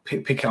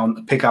to pick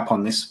up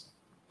on this.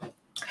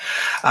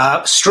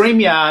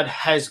 StreamYard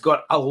has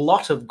got a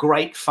lot of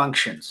great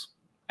functions,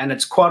 and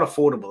it's quite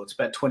affordable. It's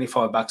about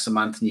 $25 a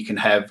month, and you can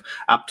have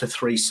up to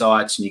 3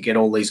 sites, and you get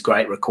all these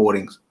great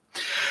recordings.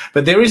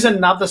 But there is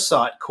another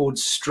site called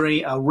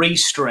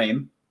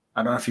Restream.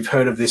 I don't know if you've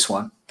heard of this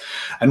one.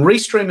 And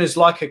Restream is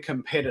like a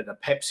competitor,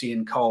 Pepsi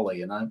and Cola,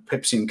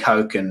 Pepsi and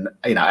Coke, and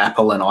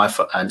Apple and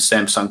iPhone and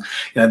Samsung.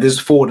 There's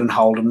Ford and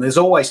Holden. There's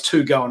always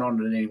 2 going on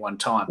at any one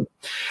time.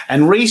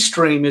 And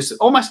Restream is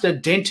almost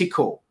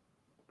identical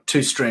to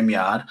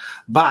StreamYard,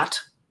 but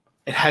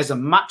it has a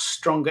much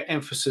stronger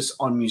emphasis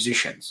on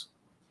musicians.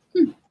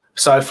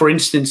 So, for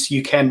instance,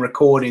 you can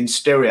record in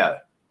stereo.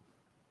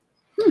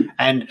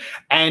 And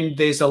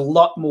there's a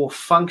lot more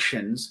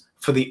functions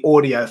for the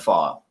audio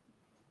file.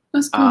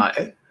 That's cool.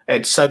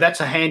 So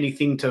that's a handy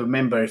thing to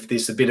remember if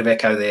there's a bit of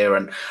echo there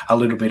and a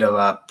little bit of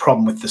a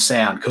problem with the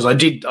sound, because I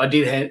did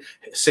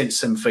send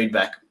some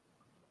feedback.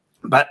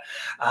 But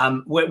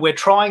we're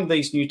trying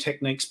these new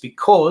techniques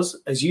because,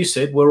 as you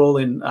said, we're all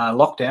in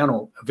lockdown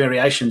or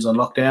variations on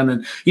lockdown,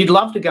 and you'd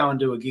love to go and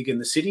do a gig in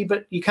the city,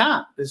 but you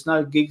can't. There's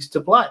no gigs to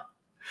play.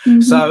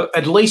 So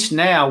at least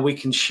now we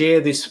can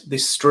share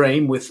this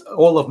stream with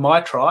all of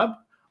my tribe,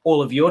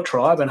 all of your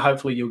tribe, and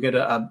hopefully you'll get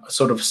a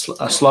sort of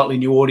a slightly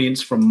new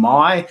audience from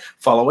my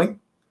following.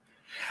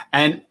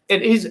 And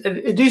it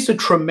is a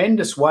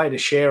tremendous way to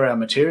share our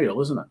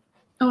material, isn't it?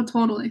 Oh,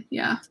 totally.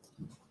 Yeah.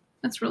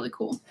 That's really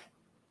cool.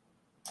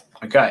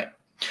 Okay.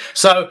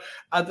 So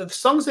the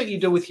songs that you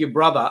do with your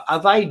brother,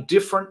 are they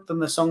different than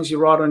the songs you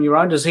write on your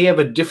own? Does he have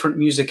a different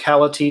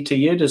musicality to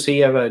you? Does he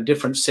have a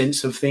different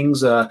sense of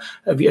things?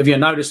 Have you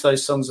noticed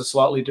those songs are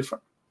slightly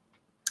different?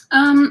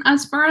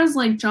 As far as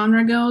like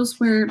genre goes,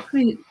 we're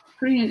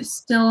pretty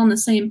still on the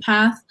same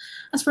path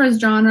as far as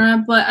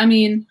genre. But I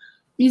mean,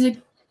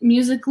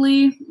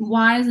 musically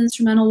wise,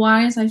 instrumental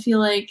wise, I feel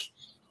like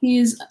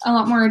he's a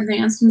lot more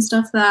advanced in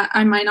stuff that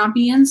I might not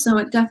be in. So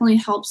it definitely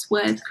helps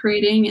with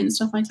creating and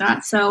stuff like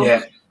that. So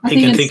yeah,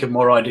 he can think of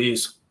more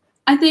ideas.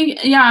 I think,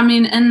 yeah, I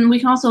mean, and we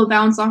can also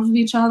bounce off of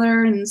each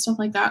other and stuff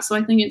like that. So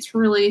I think it's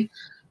really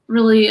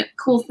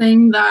cool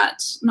thing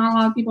that not a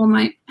lot of people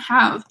might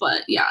have.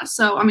 But yeah,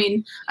 so I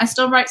mean, I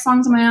still write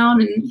songs on my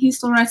own, and he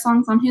still writes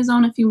songs on his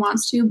own if he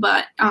wants to.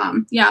 But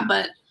yeah.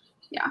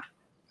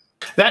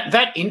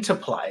 That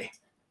interplay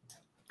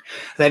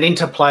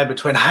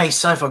between, hey,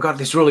 Soph, I got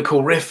this really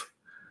cool riff.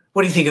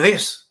 What do you think of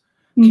this?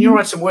 Can you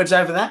write some words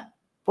over that?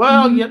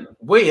 Well,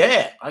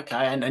 yeah,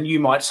 okay. And you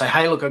might say,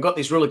 hey, look, I got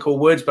these really cool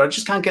words, but I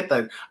just can't get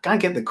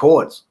the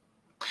chords.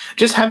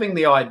 Just having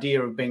the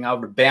idea of being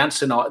able to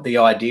bounce the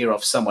idea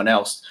off someone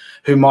else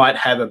who might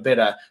have a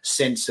better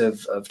sense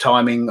of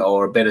timing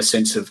or a better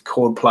sense of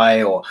chord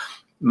play, or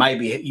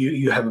maybe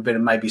you have a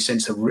better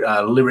sense of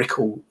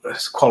lyrical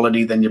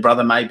quality than your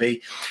brother may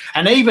be.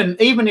 And even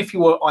if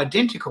you were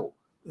identical,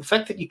 the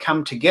fact that you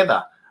come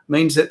together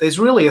means that there's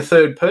really a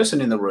third person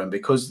in the room,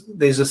 because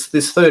there's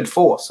this third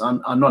force.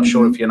 I'm not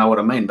sure if you know what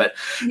I mean, but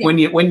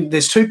yeah. when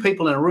there's 2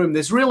 people in a room,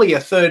 there's really a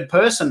third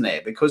person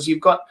there, because you've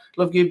got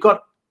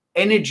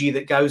energy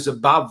that goes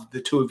above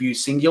the 2 of you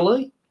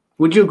singularly.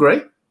 Would you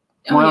agree?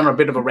 Am I on a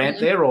bit of a rant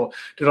there, or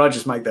did I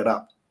just make that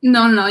up?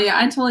 No, yeah,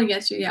 I totally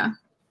get you, yeah.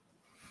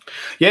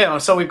 Yeah,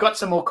 so we've got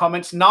some more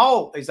comments.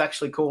 Noel is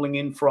actually calling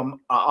in from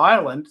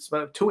Ireland. It's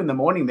about 2 in the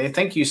morning there.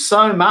 Thank you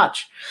so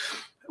much.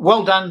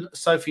 Well done,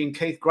 Sophie and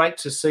Keith. Great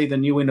to see the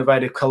new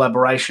innovative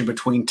collaboration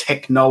between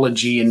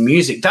technology and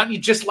music. Don't you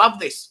just love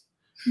this?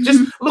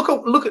 Just look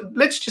at.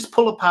 Let's just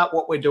pull apart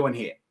what we're doing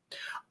here.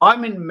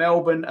 I'm in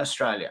Melbourne,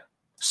 Australia.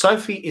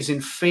 Sophie is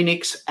in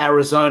Phoenix,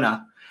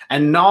 Arizona,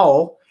 and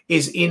Noel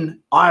is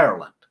in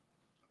Ireland.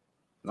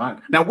 Right.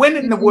 Now, when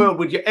in the world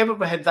would you ever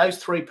have had those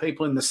 3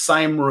 people in the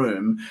same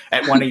room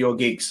at one of your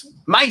gigs?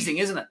 Amazing,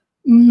 isn't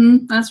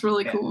it? That's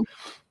really cool.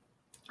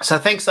 So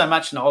thanks so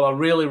much, Noel. I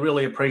really,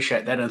 really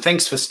appreciate that. And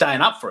thanks for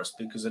staying up for us,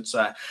 because it's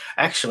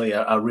actually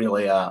a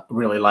really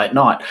late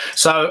night.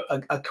 So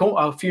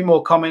a few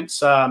more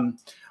comments.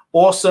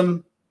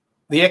 Awesome.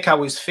 The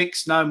echo is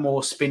fixed. No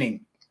more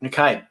spinning.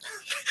 Okay.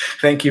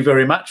 Thank you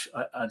very much.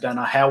 I don't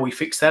know how we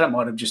fixed that. It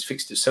might have just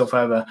fixed itself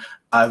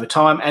over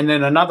time. And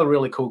then another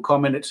really cool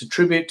comment. It's a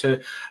tribute to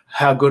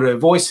how good her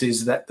voice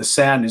is, that the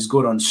sound is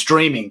good on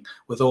streaming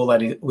with all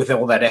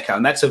that echo.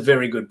 And that's a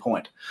very good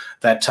point,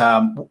 that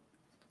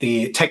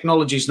the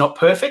technology is not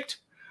perfect,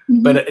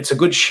 but it's a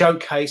good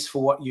showcase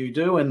for what you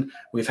do. And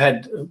we've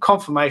had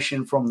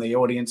confirmation from the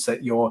audience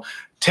that you're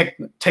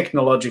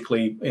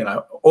technologically,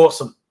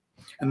 awesome.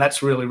 And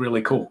that's really,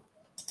 really cool.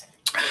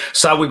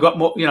 So we've got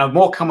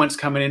more comments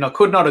coming in. I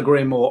could not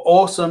agree more.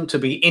 Awesome to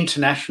be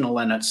international,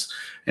 and it's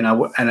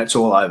it's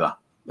all over.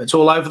 It's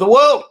all over the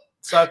world.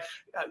 So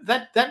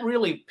that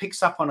really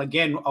picks up on,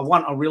 again,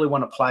 I really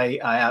want to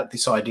play out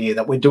this idea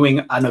that we're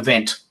doing an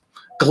event,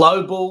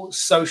 Global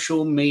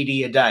Social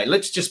Media Day.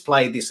 Let's just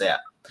play this out.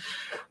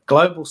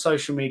 Global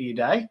Social Media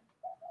Day.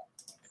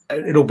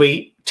 It'll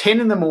be 10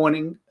 in the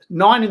morning,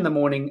 9 in the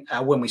morning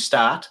when we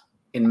start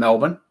in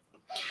Melbourne,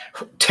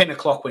 10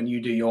 o'clock when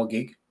you do your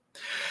gig.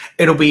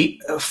 It'll be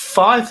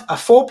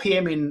 4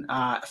 p.m. in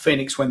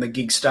Phoenix when the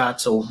gig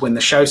starts or when the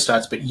show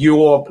starts, but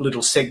your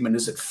little segment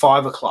is at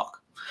 5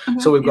 o'clock.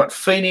 So we've got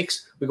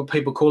Phoenix, we've got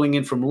people calling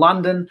in from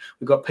London,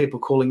 we've got people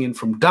calling in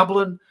from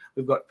Dublin,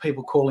 we've got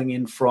people calling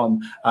in from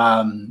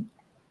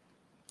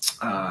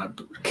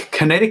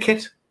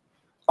Connecticut,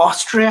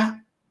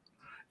 Austria,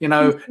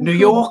 New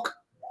York,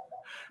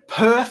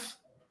 Perth.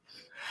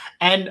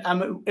 And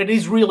it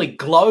is really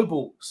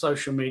global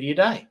social media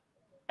day.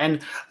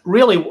 And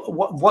really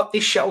what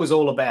this show is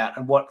all about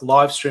and what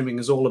live streaming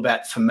is all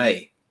about for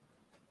me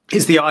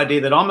is the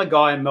idea that I'm a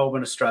guy in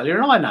Melbourne, Australia,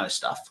 and I know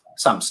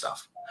some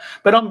stuff,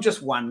 but I'm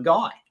just one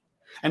guy.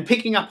 And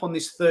picking up on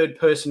this third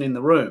person in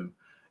the room,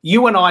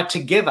 you and I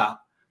together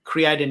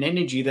create an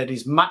energy that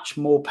is much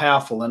more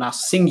powerful than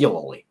us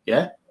singularly,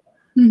 yeah?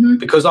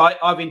 Because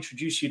I've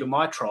introduced you to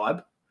my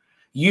tribe.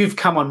 You've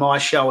come on my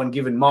show and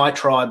given my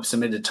tribe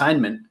some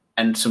entertainment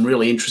and some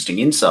really interesting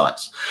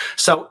insights.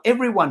 So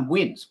everyone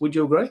wins. Would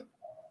you agree?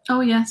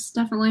 Oh, yes,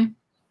 definitely.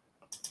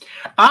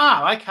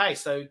 Okay.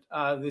 So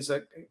there's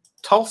a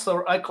Tulsa,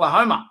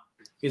 Oklahoma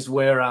is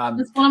where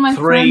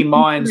Three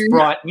Minds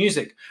Bright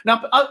Music.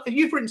 Now,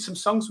 you've written some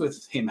songs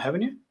with him,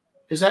 haven't you?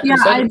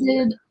 I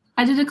did.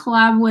 I did a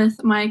collab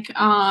with Mike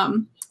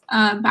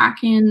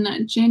back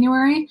in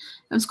January.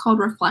 It was called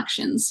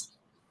Reflections.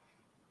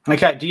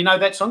 Okay. Do you know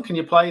that song? Can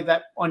you play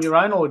that on your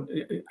own, or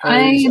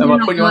I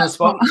put you on the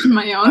spot? On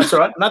my own. That's all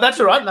right. No, that's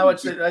all right. No,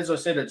 it's as I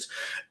said,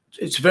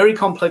 it's very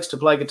complex to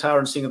play guitar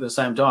and sing at the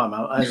same time.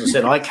 As I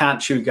said, I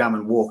can't chew gum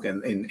and walk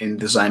in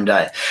the same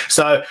day.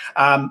 So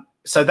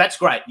that's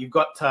great. You've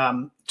got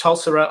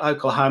Tulsa,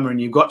 Oklahoma, and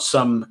you've got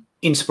some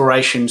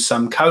inspiration,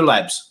 some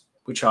collabs,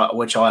 which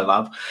I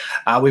love.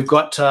 We've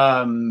got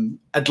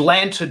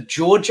Atlanta,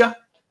 Georgia.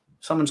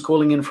 Someone's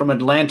calling in from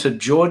Atlanta,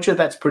 Georgia.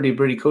 That's pretty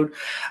good.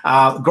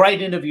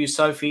 Great interview,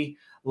 Sophie.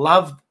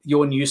 Love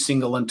your new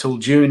single Until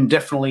June.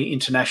 Definitely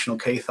international,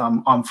 Keith.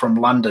 I'm from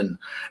London.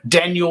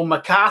 Daniel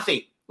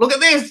McCarthy. Look at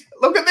this.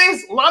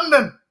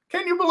 London.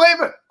 Can you believe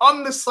it?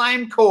 On the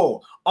same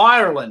call.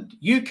 Ireland,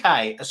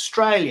 UK,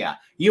 Australia,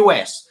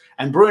 US,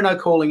 and Bruno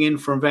calling in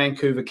from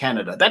Vancouver,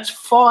 Canada. That's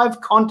five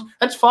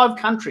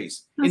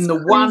countries in the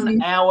crazy.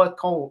 1 hour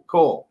call.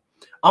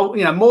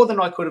 More than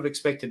I could have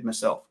expected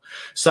myself.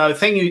 So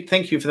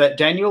thank you for that,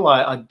 Daniel.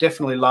 I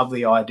definitely love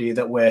the idea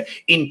that we're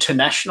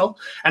international.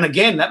 And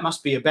again, that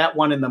must be about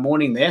 1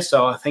 a.m. there.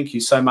 So I thank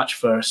you so much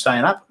for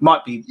staying up.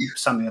 Might be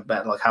something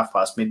about like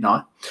midnight.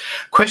 Midnight.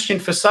 Question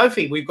for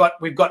Sophie. We've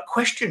got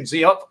questions.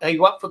 Are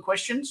you up for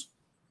questions?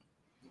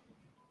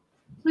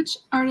 Which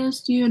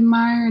artists do you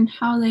admire and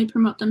how they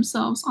promote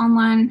themselves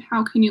online, and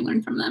how can you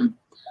learn from them?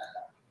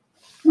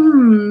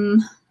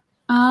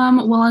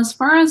 Well, as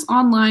far as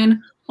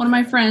online, one of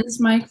my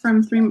friends, Mike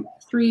from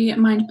Three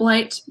Mind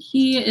Blight,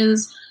 he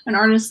is an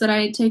artist that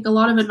I take a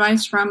lot of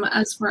advice from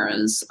as far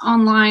as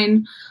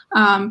online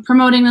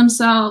promoting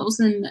themselves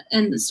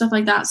and stuff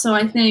like that. So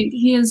I think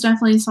he is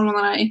definitely someone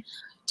that I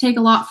take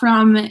a lot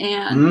from,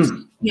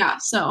 and yeah,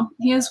 so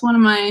he is one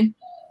of my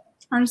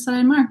artists that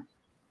I admire.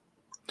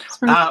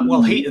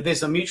 Well,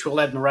 there's a mutual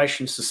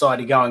admiration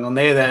society going on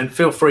there, and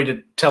feel free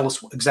to tell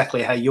us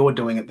exactly how you're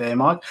doing it there,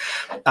 Mike.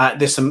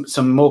 There's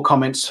some more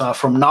comments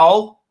from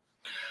Noel.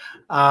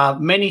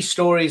 Many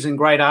stories and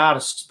great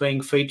artists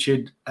being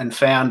featured and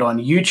found on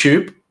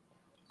YouTube.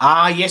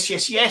 Yes.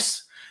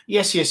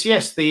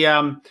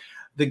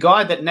 The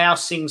guy that now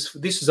sings,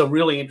 this is a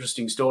really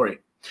interesting story.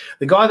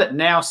 The guy that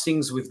now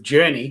sings with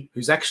Journey,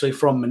 who's actually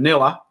from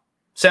Manila,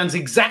 sounds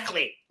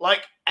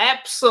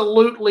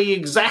absolutely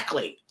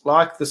exactly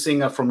like the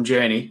singer from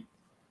Journey.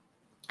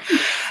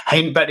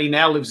 But he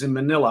now lives in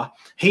Manila.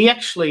 He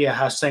actually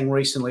sang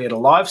recently at a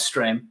live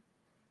stream,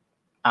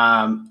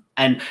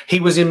 and he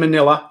was in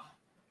Manila.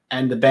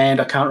 And the band,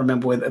 I can't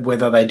remember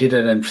whether they did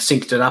it and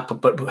synced it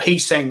up, but he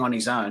sang on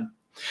his own.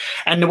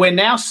 And we're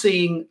now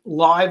seeing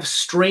live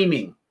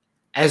streaming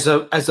as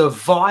a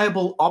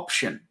viable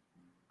option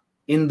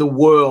in the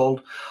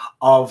world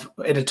of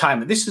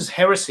entertainment. This is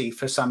heresy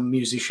for some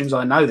musicians,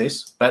 I know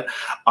this, but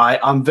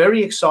I'm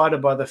very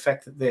excited by the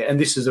fact that and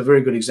this is a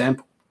very good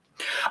example,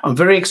 I'm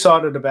very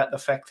excited about the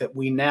fact that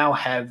we now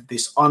have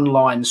this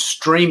online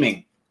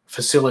streaming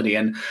facility,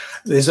 and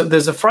there's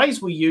a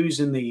phrase we use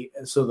in the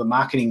sort of the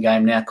marketing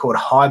game now called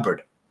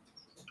hybrid,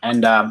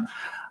 and I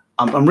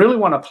really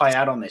want to play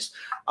out on this.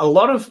 A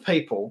lot of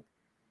people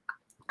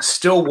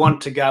still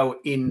want to go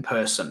in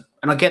person,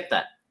 and I get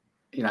that.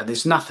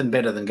 There's nothing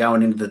better than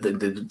going into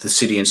the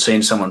city and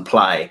seeing someone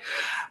play,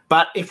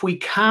 but if we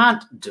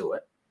can't do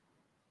it,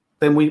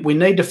 then we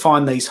need to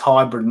find these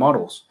hybrid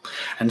models.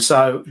 And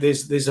so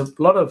there's a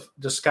lot of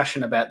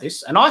discussion about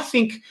this, and I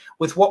think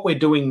with what we're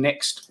doing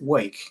next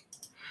week,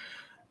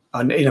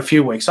 in a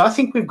few weeks, I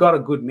think we've got a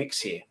good mix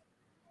here.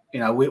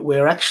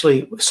 We're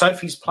actually,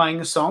 Sophie's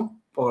playing a song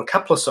or a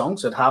couple of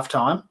songs at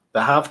halftime, the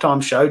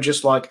halftime show,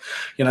 just like,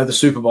 the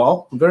Super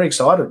Bowl. I'm very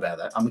excited about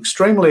that. I'm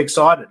extremely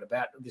excited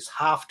about this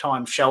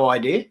halftime show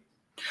idea.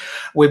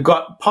 We've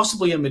got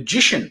possibly a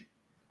magician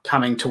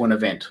coming to an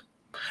event.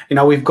 You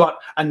know, we've got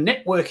a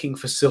networking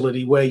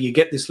facility where you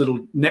get this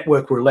little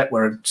network roulette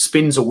where it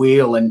spins a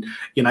wheel and,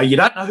 you know, you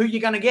don't know who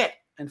you're going to get.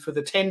 And for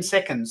the 10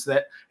 seconds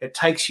that it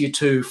takes you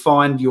to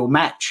find your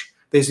match,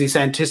 there's this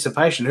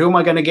anticipation. Who am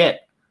I going to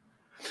get?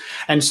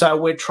 And so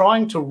we're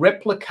trying to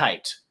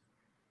replicate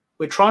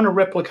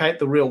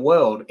the real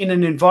world in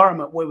an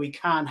environment where we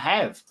can't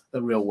have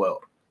the real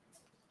world.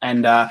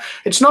 And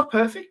it's not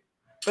perfect,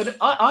 but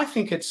I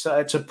think it's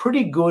a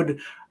pretty good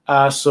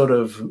sort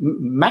of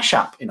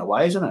mashup in a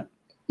way, isn't it?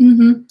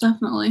 Mm-hmm,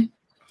 definitely.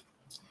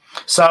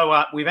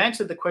 So we've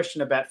answered the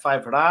question about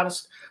favourite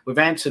artists. We've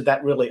answered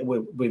that really.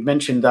 We've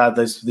mentioned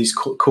these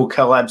cool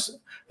collabs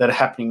that are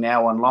happening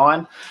now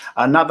online.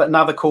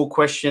 Another cool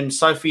question.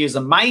 Sophie is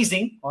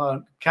amazing. I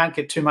can't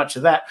get too much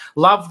of that.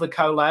 Love the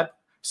collab.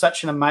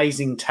 Such an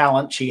amazing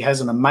talent. She has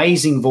an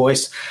amazing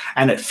voice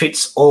and it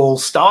fits all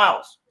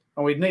styles.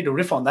 And we need to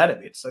riff on that a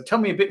bit. So tell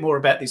me a bit more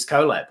about this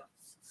collab.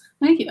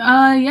 Thank you.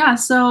 Yeah,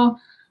 so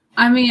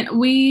I mean,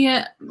 me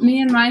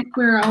and Mike,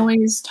 we're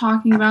always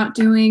talking about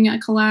doing a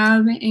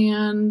collab,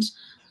 and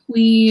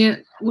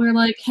we're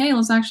like, hey,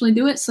 let's actually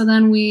do it. So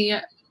then we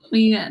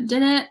did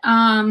it.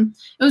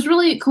 It was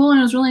really cool and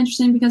it was really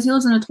interesting because he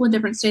lives in a totally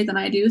different state than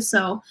I do.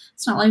 So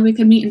it's not like we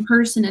could meet in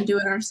person and do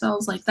it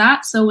ourselves like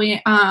that. So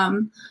we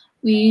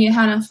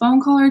had a phone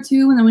call or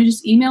two, and then we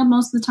just emailed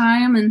most of the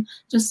time, and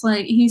just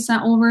like he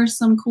sent over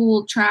some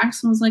cool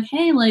tracks and was like,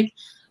 hey, like,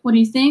 what do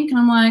you think? And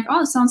I'm like,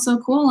 oh, it sounds so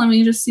cool. Let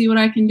me just see what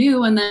I can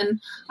do. And then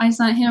I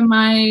sent him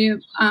my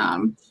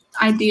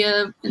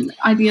ideas and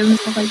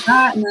stuff like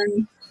that. And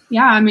then,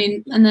 yeah, I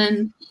mean, and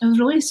then it was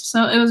released.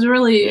 So it was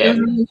really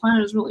fun.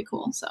 It was really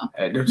cool. So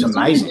it was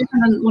amazing. Really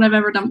different than what I've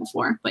ever done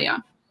before. But yeah.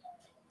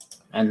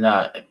 And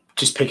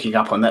just picking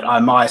up on that, I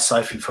admire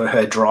Sophie for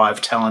her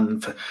drive, talent,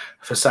 and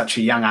for such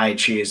a young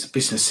age. She has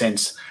business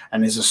sense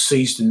and is a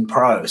seasoned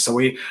pro. So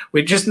we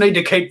just need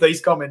to keep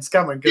these comments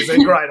coming because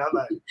they're great,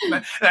 aren't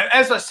they?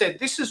 As I said,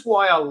 this is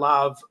why I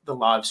love the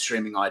live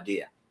streaming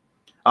idea.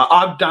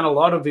 I've done a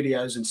lot of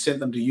videos and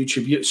sent them to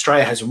YouTube.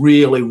 Australia has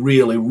really,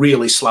 really,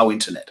 really slow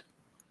internet.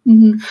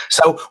 Mm-hmm.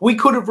 So we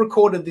could have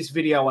recorded this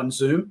video on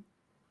Zoom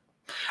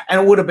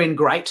and it would have been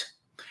great.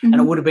 Mm-hmm.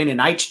 And it would have been in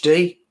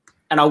HD.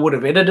 And I would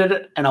have edited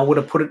it and I would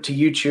have put it to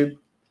YouTube.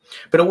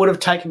 But it would have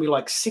taken me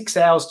like 6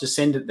 hours to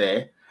send it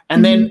there.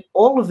 And then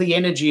all of the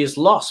energy is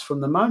lost from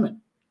the moment.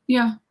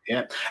 Yeah.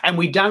 Yeah. And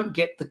we don't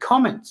get the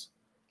comments.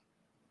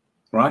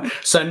 Right.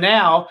 So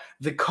now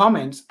the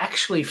comments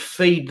actually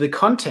feed the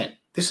content.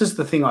 This is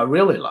the thing I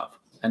really love.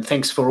 And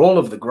thanks for all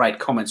of the great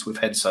comments we've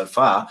had so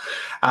far.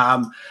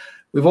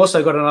 We've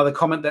also got another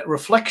comment that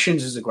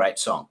Reflections is a great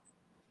song.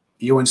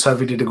 You and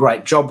Sophie did a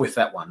great job with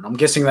that one. I'm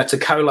guessing that's a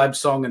collab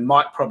song, and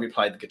Mike probably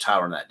played the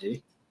guitar on that, did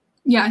he?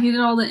 Yeah, he did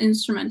all the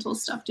instrumental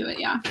stuff to it,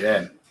 yeah.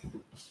 Yeah.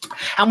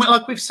 And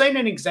we've seen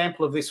an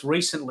example of this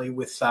recently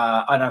with,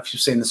 I don't know if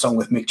you've seen the song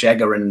with Mick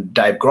Jagger and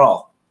Dave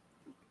Grohl.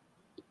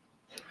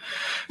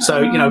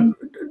 So, you know,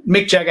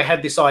 Mick Jagger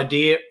had this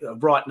idea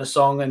of writing a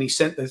song, and he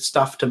sent the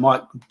stuff to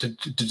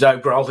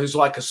Dave Grohl, who's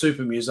like a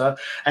super muser,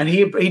 and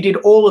he did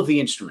all of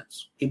the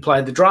instruments. He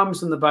played the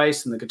drums and the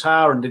bass and the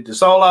guitar and did the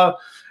solo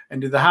and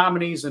did the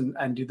harmonies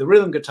and did the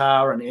rhythm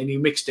guitar, and he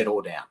mixed it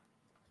all down.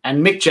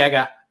 And Mick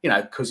Jagger, you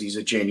know, because he's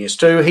a genius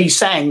too, he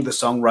sang the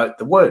song, wrote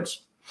the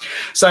words.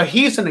 So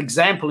here's an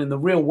example in the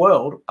real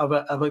world of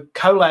a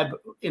collab,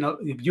 you know,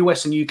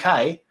 US and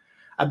UK,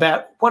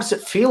 about what does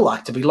it feel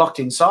like to be locked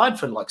inside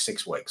for like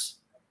 6 weeks.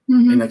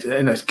 Mm-hmm.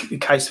 In a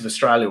case of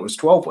Australia, it was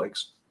 12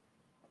 weeks.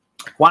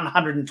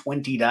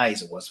 120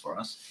 days it was for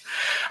us.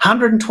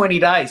 120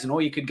 days, and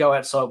all you could go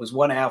outside was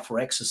 1 hour for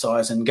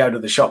exercise and go to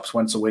the shops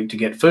once a week to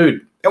get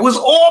food. It was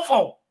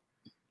awful,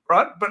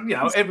 right? But, you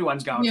know,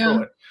 everyone's going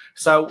through it.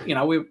 So, you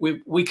know,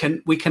 we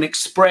can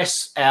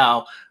express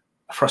our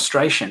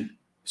frustration,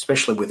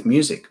 especially with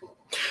music.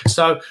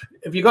 So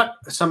have you got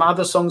some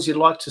other songs you'd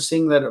like to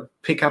sing that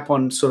pick up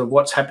on sort of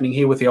what's happening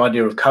here with the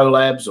idea of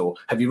collabs, or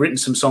have you written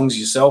some songs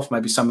yourself,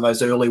 maybe some of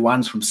those early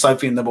ones from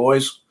Sophie and the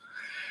Boys?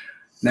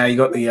 Now you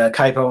got the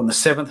capo on the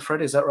 7th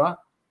fret, is that right?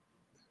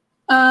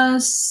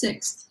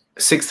 6th.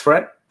 6th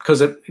fret,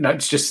 because it, you know, it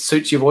just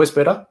suits your voice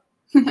better.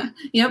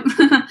 Yep.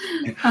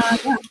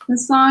 Yeah. The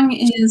song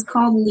is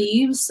called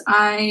Leaves.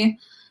 I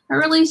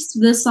released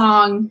this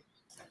song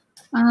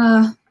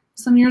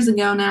some years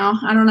ago now.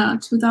 I don't know,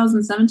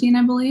 2017,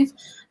 I believe.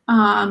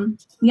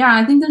 Yeah,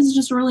 I think this is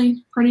just a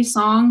really pretty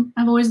song.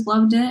 I've always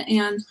loved it,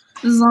 and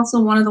this is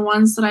also one of the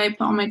ones that I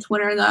put on my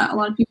Twitter that a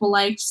lot of people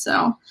liked, so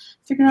I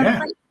figured out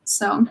how to.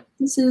 So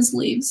this is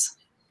Leaves.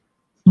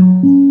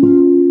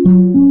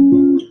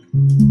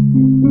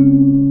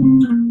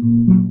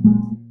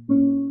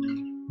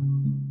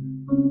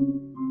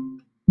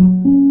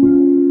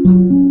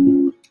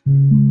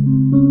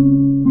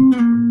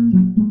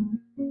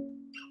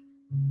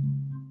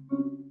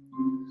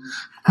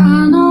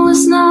 I know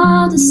it's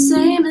not the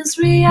same as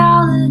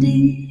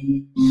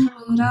reality,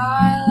 but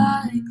I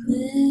like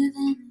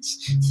living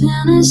this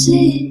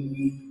fantasy.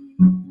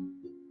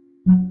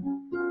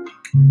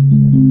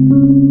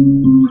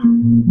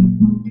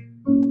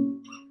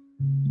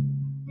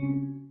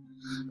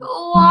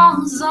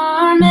 Walls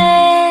are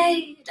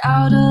made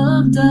out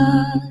of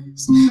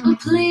dust, but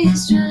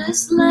please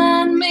just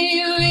let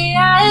me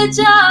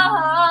readjust.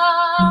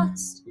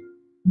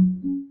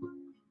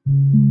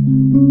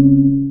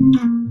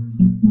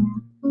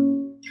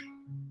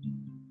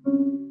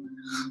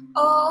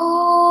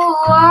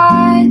 Oh,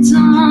 I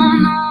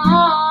don't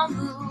know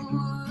the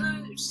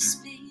words to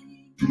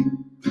speak.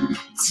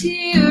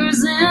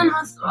 Tears in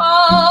my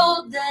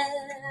throat,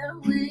 they're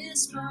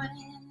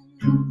whispering.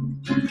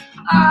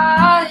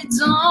 I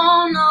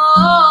don't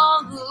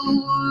know the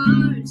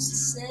words to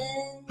say.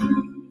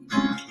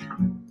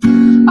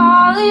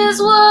 All these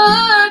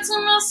words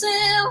are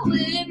messing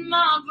with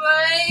my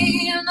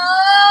brain. Oh,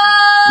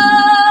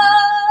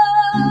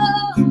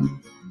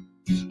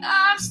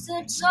 I've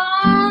stepped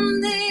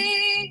on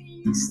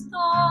these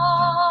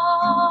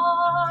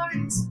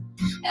thorns.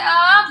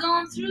 I've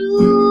gone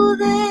through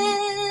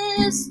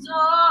this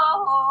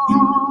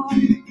door.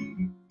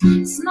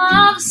 It's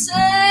not the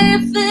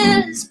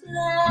safest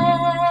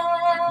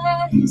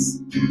place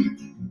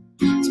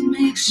to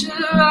make sure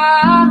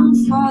I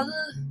don't fall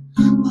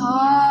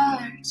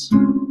apart,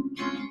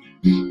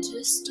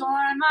 to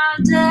store my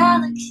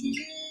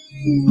delicate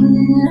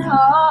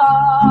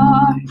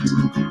heart.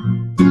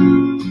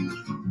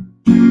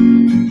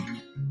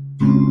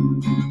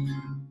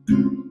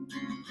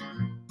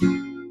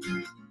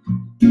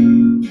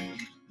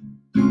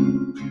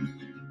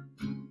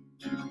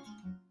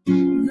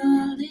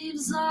 The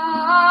leaves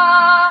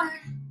are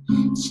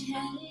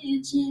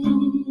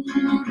changing,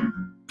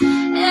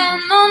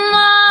 and my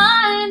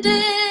mind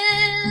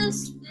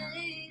is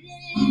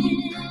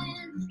fading,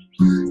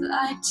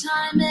 like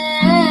time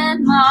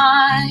and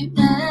my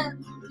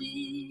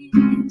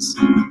memories.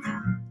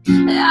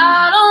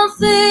 I don't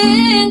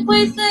think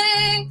we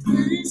think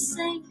the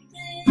same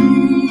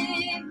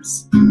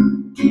things.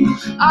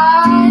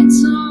 I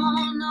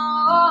don't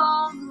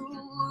know the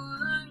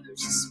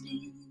words to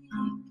speak.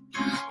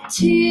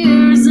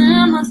 Tears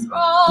in my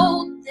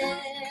throat,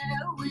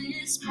 they're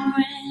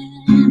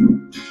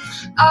whispering.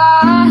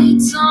 I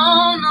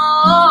don't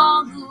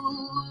know the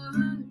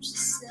words to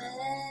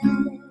say.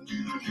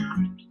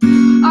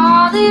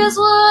 All these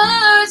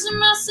words are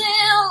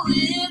messing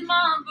with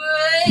my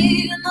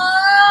brain. Oh,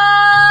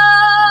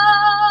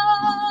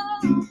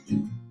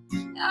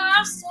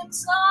 I've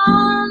stepped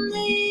on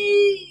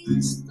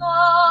these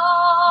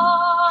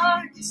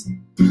thorns.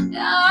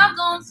 I've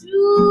gone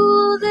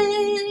through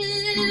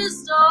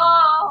this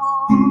door.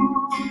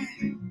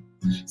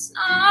 It's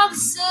not the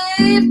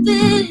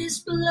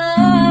safest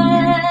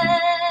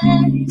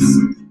place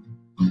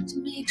to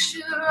make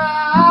sure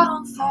I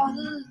don't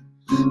fall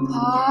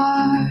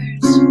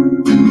apart.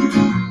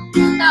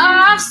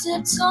 I've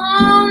stepped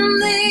on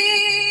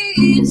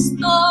these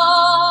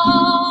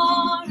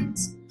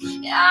thorns.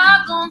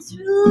 I've gone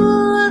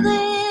through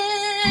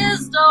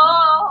this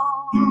door.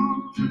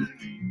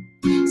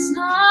 It's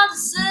not the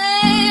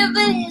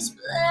safest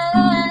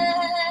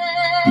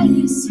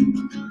place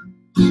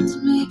to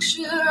make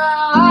sure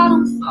I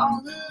don't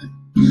fall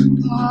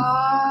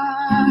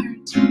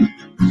apart,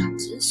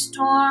 to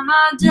store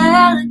my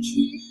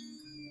delicate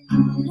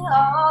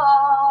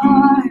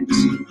heart.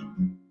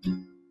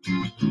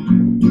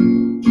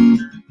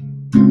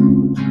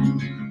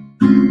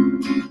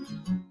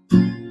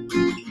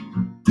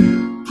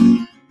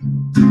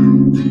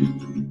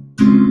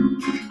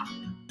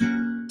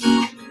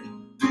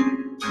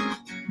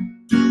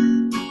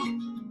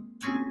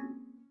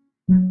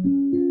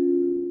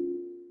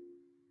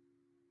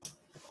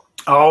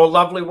 Oh,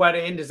 lovely way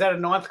to end. Is that a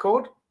ninth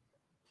chord?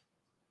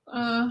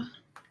 I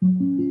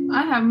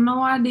have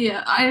no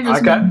idea. I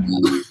just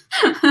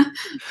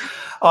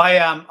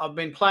I've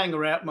been playing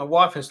around. My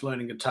wife is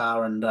learning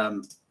guitar, and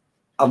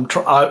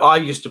I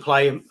used to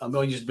play.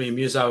 I used to be a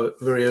muso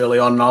very early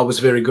on, and I was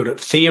very good at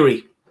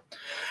theory.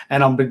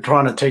 And I've been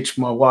trying to teach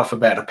my wife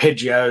about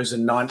arpeggios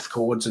and ninth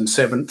chords and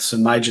sevenths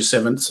and major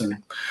sevenths and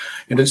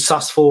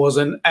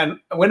sus4s. And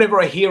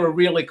whenever I hear a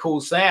really cool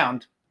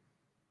sound,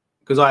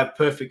 because I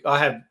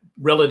have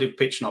relative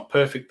pitch, not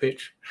perfect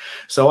pitch,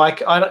 so I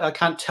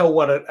can't tell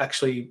what it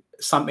actually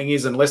something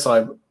is unless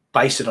I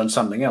base it on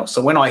something else.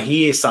 So when I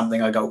hear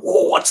something, I go,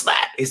 "Oh, what's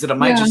that? Is it a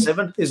major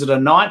seventh? Is it a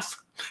ninth?"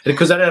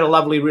 Because that had a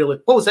lovely,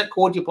 what was that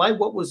chord you played?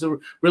 What was the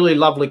really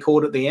lovely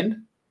chord at the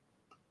end?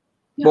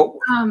 Yeah. Well,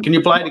 can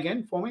you play it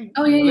again for me?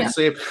 Oh, yeah,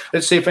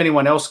 let's see if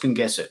anyone else can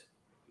guess it.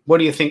 What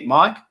do you think,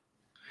 Mike?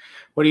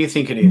 What do you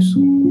think it is?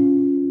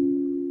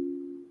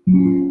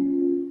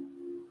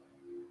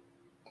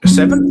 A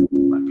seventh?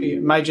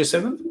 Major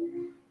seventh?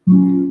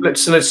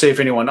 Let's see if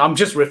anyone. I'm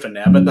just riffing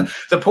now, but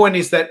the point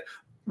is that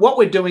what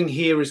we're doing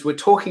here is we're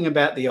talking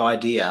about the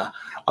idea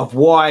of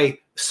why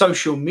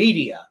social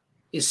media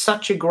is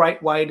such a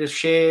great way to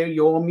share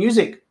your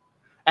music.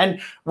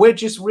 And we're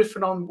just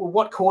riffing on, well,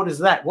 what chord is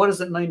that? What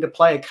does it mean to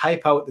play a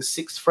capo at the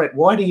 6th fret?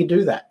 Why do you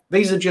do that?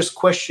 These are just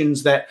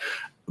questions that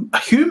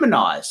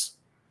humanize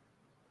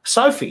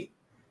Sophie.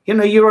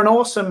 You're an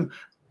awesome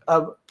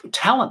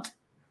talent,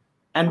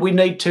 and we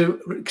need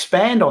to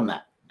expand on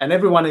that. And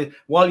everyone,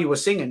 while you were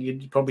singing,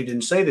 you probably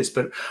didn't see this,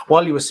 but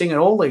while you were singing,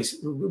 all these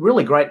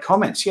really great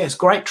comments. Yes,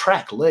 great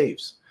track,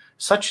 Leaves.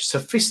 Such a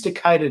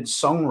sophisticated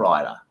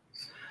songwriter.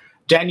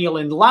 Daniel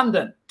in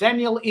London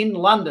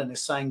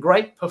is saying,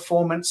 great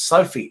performance,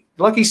 Sophie.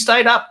 Like he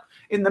stayed up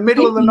in the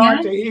middle of the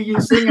night to hear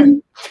you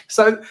singing.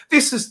 So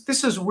this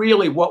is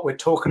really what we're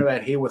talking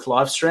about here with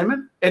live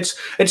streaming. It's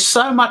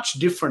so much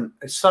different.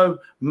 It's so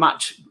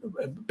much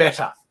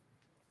better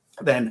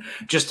than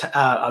just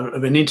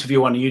an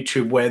interview on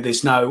YouTube where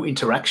there's no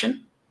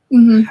interaction.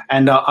 Mm-hmm.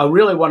 And I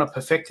really want to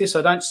perfect this.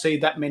 I don't see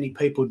that many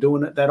people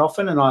doing it that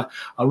often, and I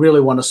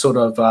really want to sort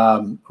of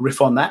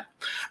riff on that.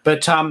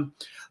 But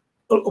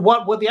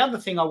what the other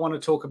thing I want to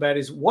talk about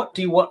is what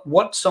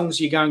songs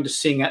you're going to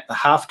sing at the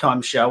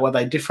halftime show? Are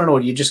they different, or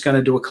are you just going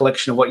to do a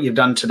collection of what you've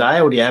done today,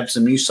 or do you have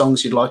some new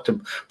songs you'd like to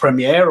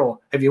premiere, or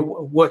have you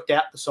worked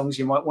out the songs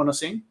you might want to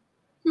sing?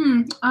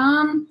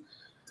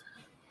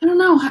 I don't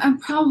know. I'm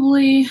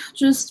probably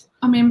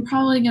going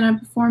to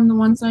perform the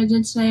ones that I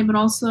did today, but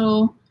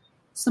also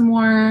some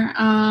more.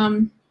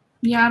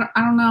 Yeah,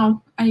 I don't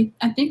know. I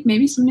think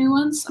maybe some new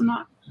ones. I'm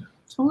not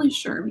totally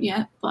sure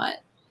yet,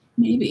 but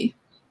maybe.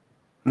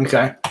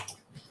 Okay.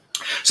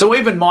 So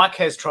even Mike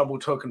has trouble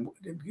talking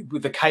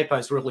with the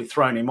capo's really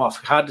thrown him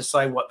off. Hard to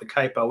say what the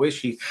capo is.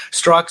 She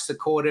strikes the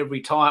chord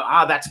every time.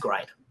 That's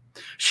great.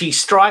 She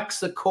strikes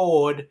the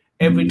chord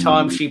every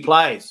time she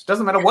plays.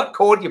 Doesn't matter what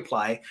chord you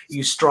play,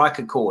 you strike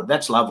a chord.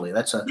 That's lovely.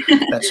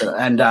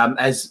 And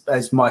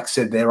as Mike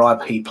said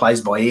there, he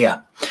plays by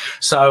ear.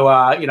 So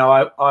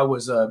I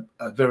was a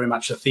very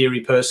much a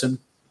theory person,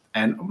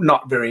 and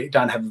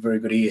don't have a very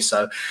good ear.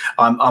 So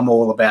I'm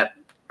all about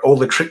all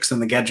the tricks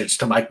and the gadgets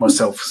to make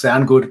myself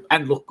sound good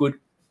and look good.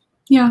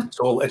 Yeah,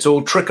 it's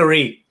all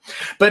trickery.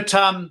 But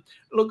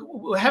look,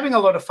 we're having a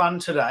lot of fun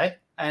today.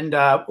 And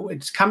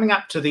it's coming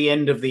up to the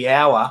end of the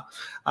hour.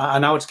 I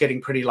know it's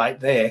getting pretty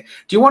late there.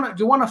 Do you want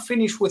to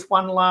finish with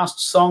one last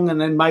song and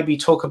then maybe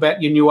talk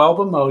about your new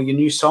album or your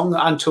new song,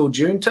 Until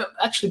June?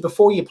 Actually,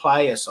 before you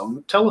play a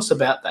song, tell us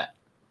about that.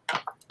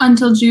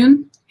 Until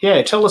June?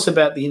 Yeah, tell us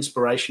about the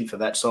inspiration for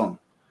that song.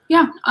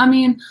 Yeah, I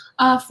mean,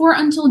 for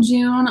Until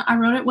June, I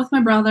wrote it with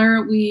my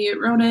brother. We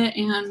wrote it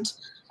and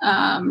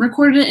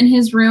recorded it in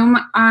his room.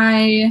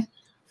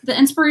 The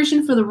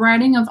inspiration for the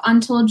writing of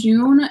Until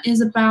June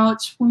is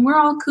about when we're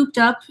all cooped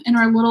up in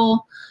our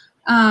little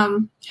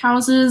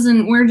houses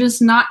and we're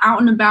just not out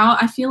and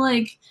about. I feel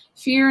like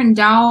fear and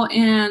doubt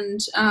and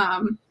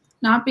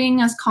not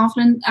being as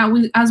confident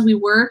as we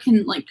were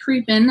can like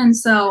creep in. And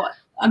so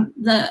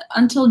the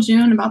Until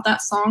June about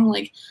that song,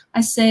 like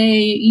I say,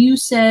 you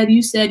said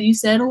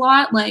a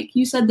lot. Like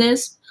you said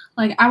this,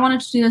 like I wanted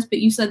to do this, but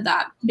you said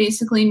that.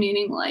 Basically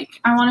meaning like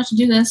I wanted to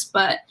do this,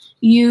 but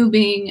you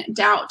being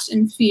doubt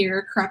and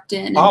fear crept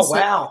in. Oh,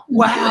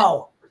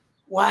 wow.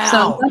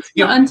 So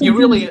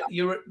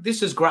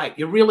this is great.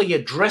 You're really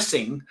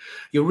addressing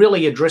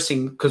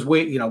because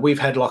we've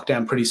had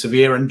lockdown pretty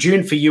severe, and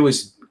June for you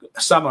is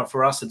summer,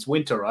 for us it's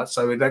winter, right?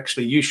 So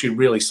you should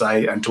really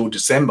say until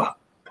December.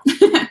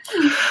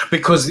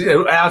 Because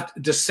our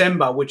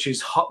December, which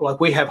is hot, like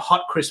we have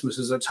hot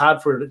Christmases, it's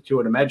hard for it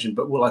to imagine,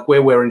 but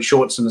we're wearing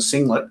shorts and a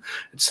singlet.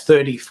 It's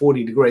 30,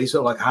 40 degrees,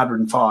 like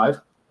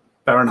 105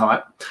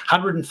 Fahrenheit.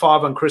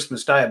 105 on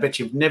Christmas Day. I bet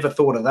you've never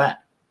thought of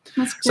that.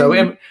 That's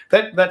so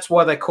that's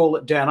why they call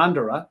it down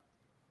under, right?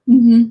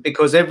 Mm-hmm.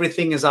 Because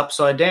everything is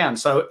upside down.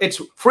 So it's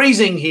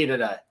freezing here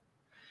today.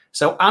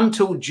 So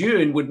until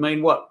June would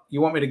mean what? You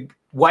want me to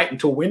wait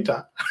until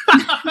winter?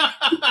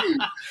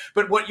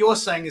 But what you're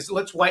saying is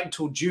let's wait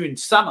until June,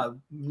 summer,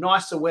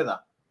 nicer weather.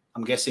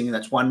 I'm guessing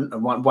that's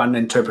one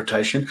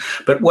interpretation.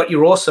 But what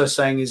you're also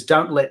saying is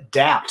don't let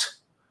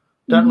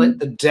let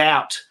the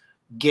doubt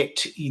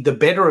get the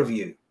better of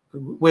you.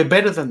 We're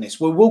better than this.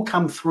 We will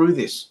come through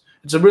this.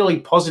 It's a really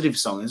positive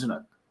song, isn't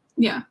it?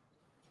 Yeah.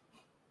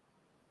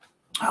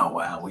 Oh,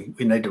 wow. We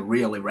need to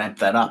really ramp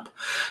that up.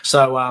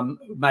 So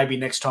maybe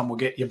next time we'll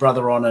get your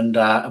brother on and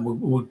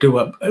we'll do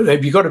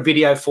have you got a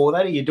video for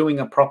that? Are you doing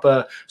a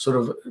proper sort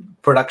of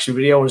production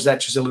video, or is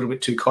that just a little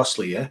bit too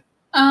costly, yeah?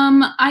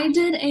 I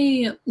did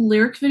a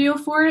lyric video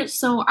for it.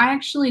 So I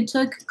actually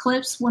took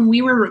clips when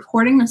we were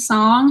recording the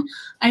song.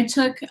 I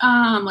took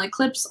like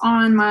clips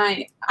on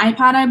my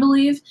iPad, I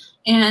believe,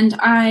 and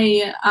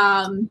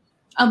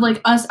of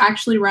like us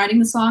actually writing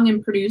the song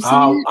and producing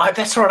it.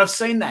 That's right. I've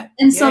seen that.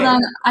 And so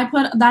then I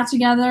put that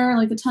together,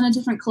 like a ton of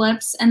different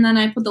clips, and then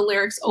I put the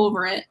lyrics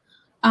over it.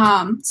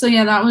 So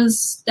yeah,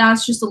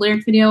 that's just a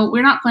lyric video.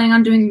 We're not planning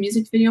on doing a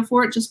music video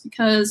for it just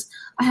because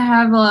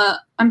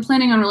I'm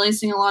planning on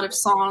releasing a lot of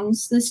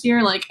songs this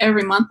year, like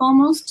every month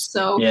almost.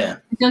 So yeah,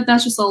 I feel like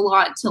that's just a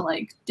lot to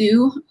like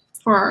do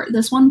for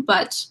this one,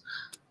 but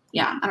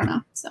yeah, I don't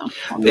know. So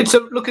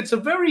it's a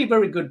very,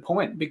 very good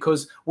point,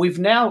 because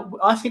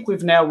I think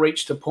we've now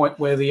reached a point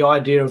where the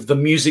idea of the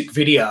music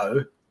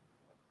video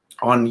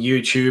on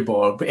YouTube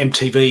or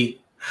MTV,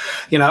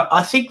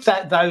 I think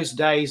that those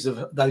days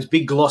of those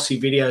big glossy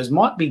videos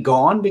might be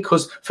gone,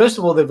 because first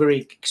of all, they're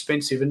very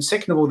expensive, and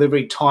second of all, they're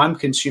very time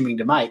consuming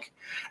to make.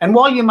 And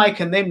while you're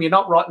making them, you're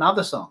not writing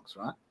other songs,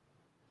 right?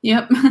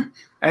 Yep.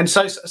 And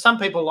so some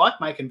people like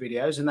making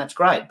videos, and that's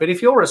great. But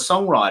if you're a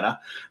songwriter,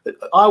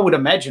 I would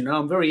imagine, and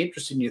I'm very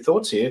interested in your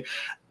thoughts here,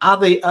 are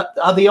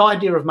the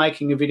idea of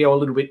making a video a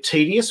little bit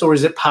tedious, or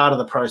is it part of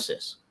the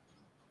process?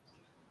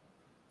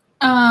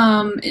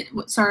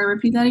 Sorry,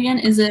 repeat that again.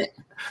 Is it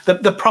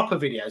the proper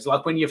videos,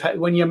 like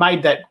when you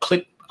made that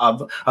clip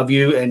of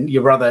you and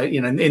your brother,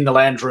 you know, in the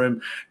lounge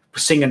room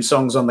singing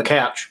songs on the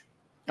couch?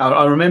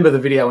 I remember the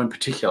video in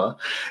particular.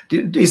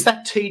 Is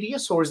that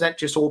tedious, or is that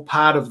just all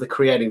part of the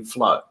creative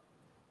flow?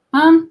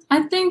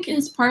 I think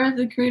it's part of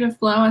the creative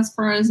flow as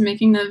far as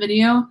making the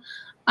video.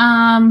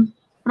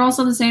 But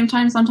also at the same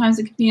time, sometimes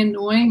it can be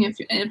annoying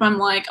if I'm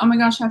like, oh my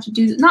gosh, I have to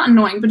do this. Not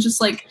annoying, but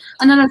just like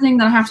another thing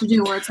that I have to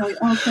do where it's like,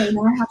 okay,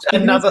 now I have to do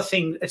another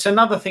thing. It's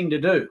another thing to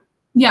do.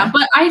 Yeah,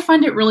 but I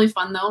find it really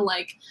fun though.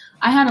 Like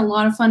I had a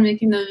lot of fun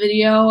making the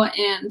video,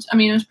 and I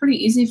mean it was pretty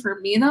easy for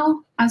me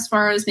though as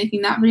far as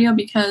making that video,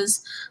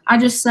 because I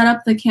just set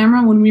up the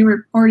camera when we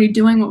were already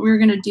doing what we were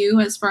gonna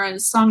do as far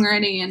as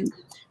songwriting and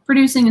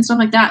producing and stuff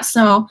like that.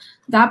 So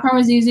that part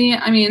was easy.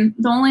 I mean,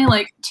 the only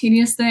like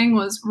tedious thing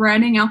was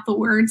writing out the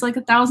words like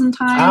 1,000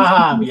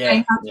 times. Yeah,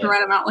 I have to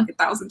write them out like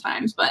 1,000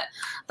 times, but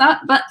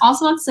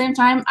also at the same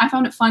time, I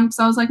found it fun because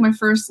that was like my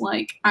first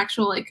like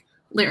actual like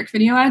lyric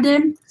video I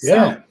did.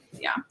 So,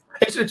 yeah.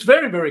 It's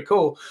very, very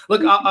cool.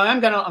 Look, I'm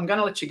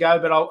gonna let you go,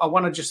 but I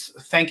want to just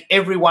thank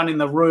everyone in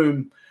the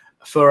room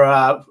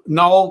for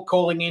Noel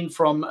calling in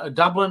from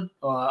Dublin,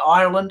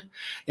 Ireland.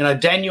 You know,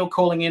 Daniel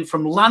calling in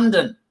from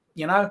London.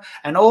 You know,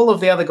 and all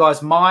of the other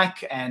guys,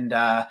 Mike, and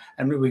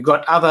we've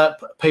got other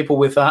people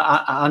with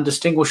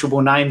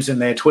undistinguishable names in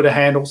their Twitter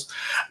handles,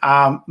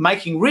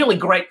 making really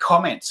great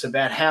comments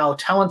about how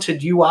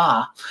talented you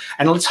are.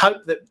 And let's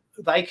hope that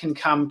they can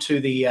come to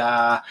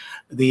the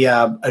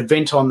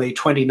event on the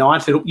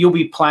 29th. You'll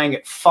be playing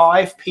at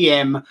 5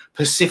 p.m.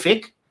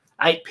 Pacific,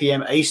 8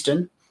 p.m.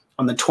 Eastern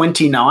on the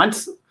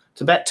 29th.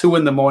 It's about 2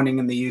 in the morning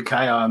in the UK.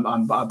 I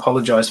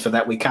apologise for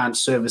that. We can't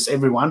service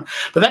everyone,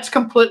 but that's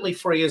completely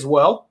free as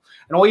well.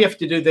 And all you have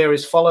to do there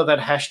is follow that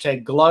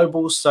hashtag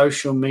Global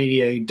Social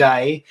Media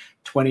Day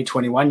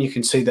 2021. You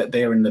can see that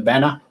there in the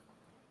banner.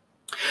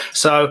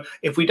 So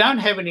if we don't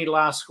have any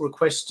last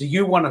requests, do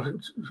you want to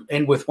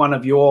end with one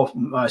of your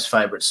most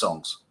favourite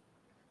songs?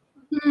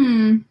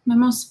 My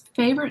most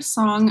favourite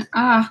song?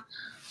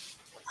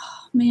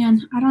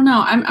 Man, I don't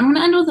know. I'm going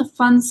to end with a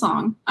fun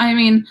song. I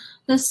mean,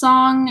 this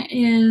song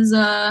is,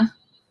 I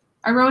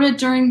wrote it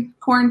during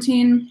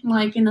quarantine,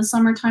 like in the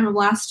summertime of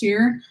last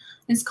year.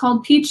 It's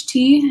called Peach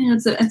Tea.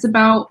 It's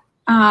about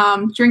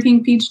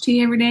drinking peach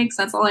tea every day because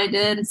that's all I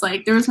did. It's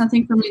like there was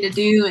nothing for me to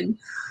do, and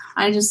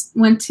I just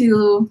went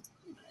to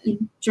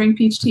drink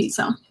peach tea.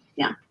 So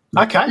yeah.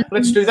 Okay,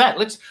 let's do that.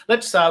 Let's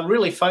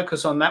really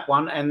focus on that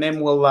one, and then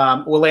we'll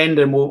end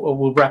and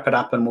we'll wrap it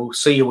up, and we'll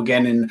see you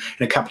again in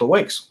a couple of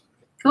weeks.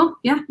 Cool.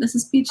 Yeah, this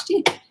is Peach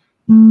Tea.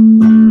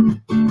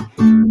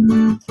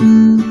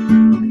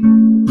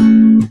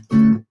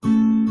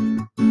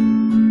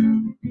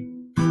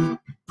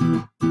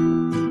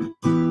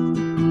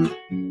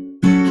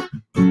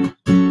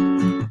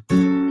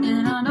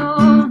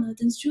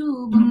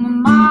 True, but my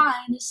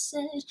mind is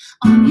set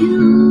on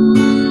you.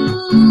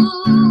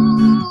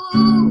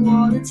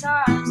 All the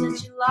times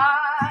that you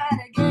lied,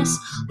 I guess,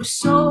 were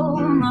so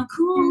not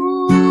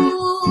cool.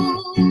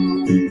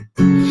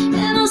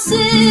 And I'll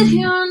sit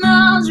here and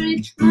I'll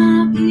drink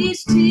my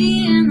peach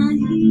tea in the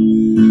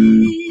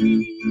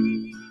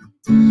heat.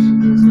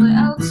 'Cause what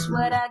else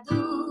would I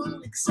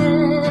do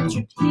except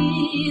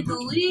repeat the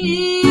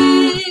week?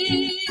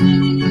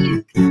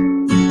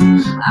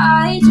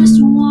 I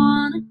just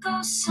wanna go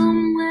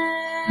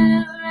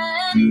somewhere,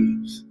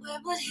 anywhere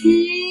but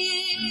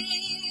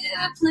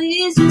here.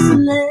 Please just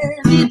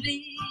let me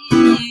be.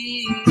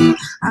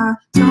 I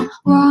don't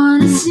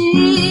wanna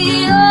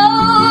see.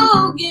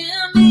 Oh,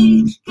 give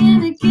me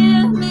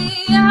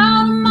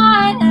out of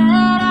my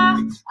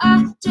head.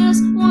 I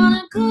just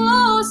wanna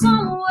go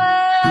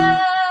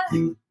somewhere,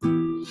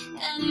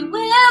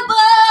 anywhere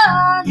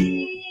but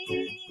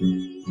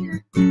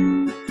here.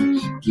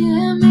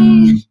 Give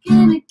me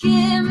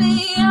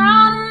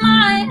out of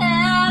my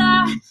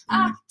head.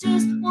 I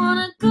just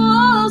wanna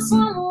go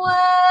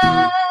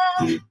somewhere,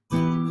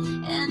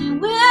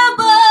 anywhere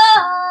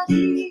but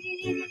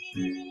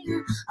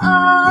here.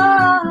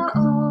 Oh,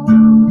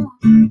 oh,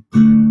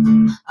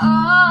 oh,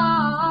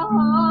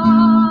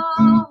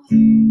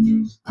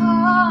 oh, oh,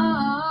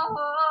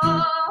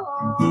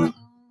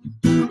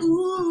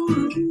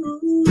 ooh.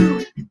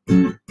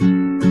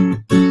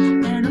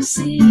 And I'll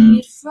see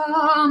it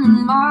from a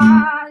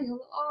mile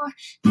or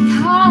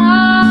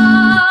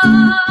behind.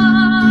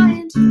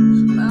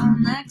 Well,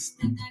 next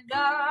thing I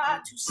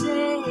got to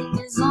say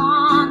is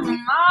on my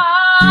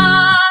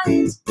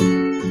mind.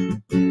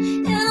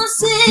 And I'll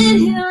sit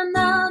here and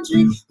I'll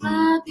drink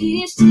my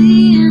peach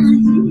tea in the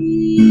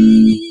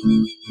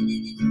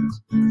heat.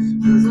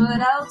 'Cause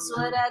what else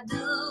would I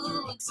do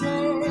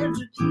except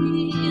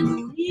repeat the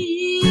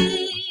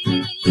week?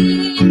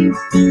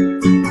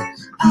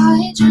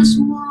 I just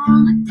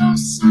wanna go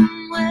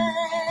somewhere,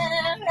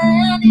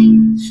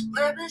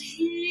 anywhere but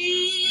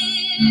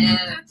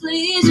here,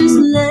 please just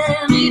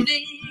let me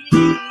be.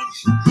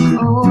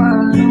 Oh,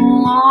 I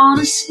don't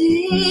wanna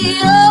see.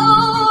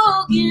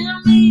 Oh,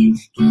 give me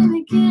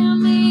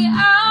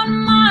out of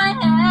my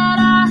head.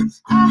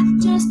 I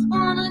just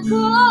wanna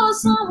go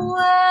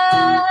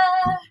somewhere,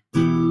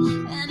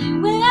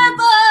 anywhere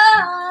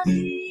but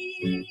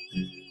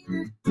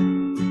here.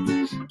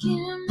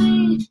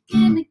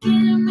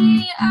 Give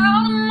me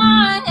out of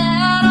my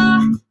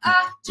head.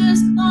 I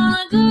just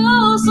wanna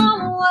go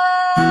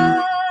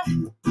somewhere,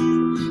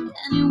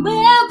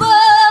 anywhere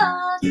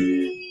but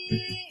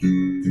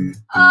here.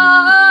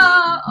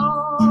 Oh,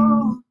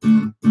 oh,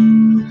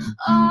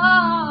 oh,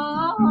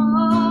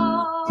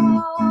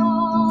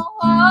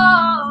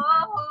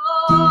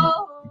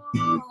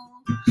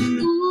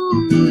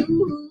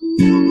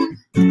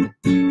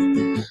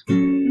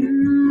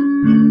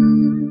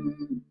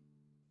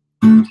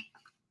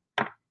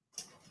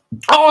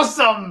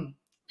 Awesome.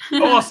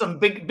 Awesome.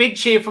 Big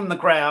cheer from the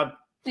crowd.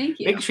 Thank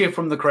you. Big cheer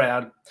from the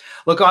crowd.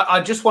 Look,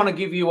 I just want to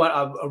give you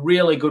a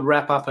really good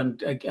wrap up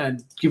and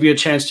give you a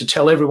chance to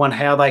tell everyone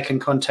how they can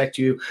contact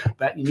you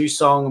about your new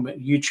song,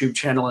 YouTube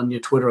channel, and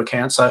your Twitter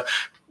account. So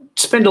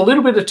spend a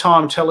little bit of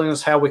time telling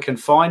us how we can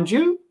find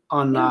you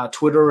on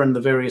Twitter and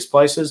the various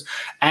places.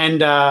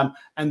 And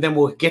then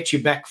we'll get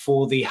you back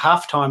for the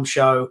halftime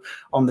show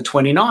on the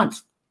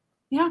 29th.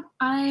 Yeah,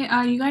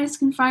 you guys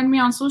can find me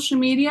on social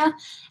media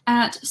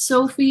at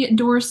Sophie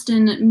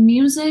Dorston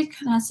Music.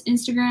 That's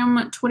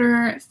Instagram,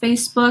 Twitter,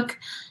 Facebook,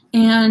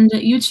 and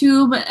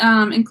YouTube,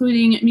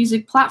 including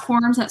music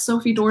platforms at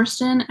Sophie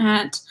Dorston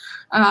at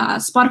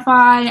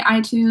Spotify,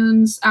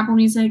 iTunes, Apple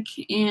Music,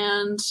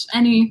 and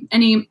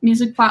any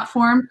music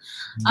platform.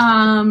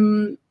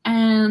 Yeah,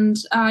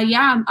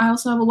 I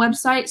also have a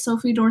website,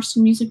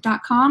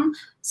 sophiedorstonmusic.com.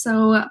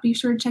 So be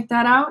sure to check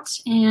that out.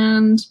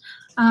 And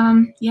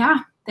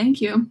yeah.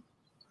 Thank you.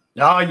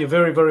 Oh, you're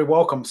very, very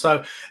welcome.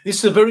 So this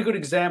is a very good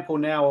example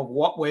now of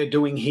what we're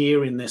doing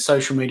here in the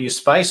social media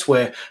space,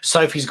 where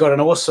Sophie's got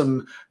an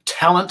awesome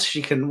talent. She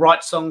can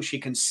write songs, she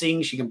can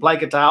sing, she can play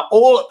guitar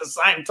all at the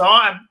same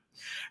time.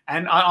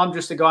 And I'm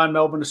just a guy in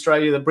Melbourne,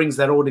 Australia that brings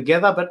that all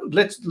together. But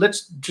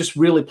let's just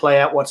really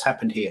play out what's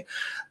happened here.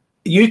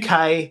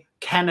 UK,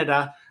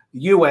 Canada,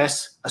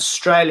 US,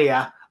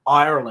 Australia,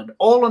 Ireland,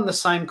 all on the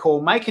same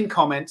call, making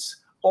comments,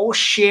 all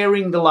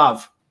sharing the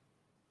love.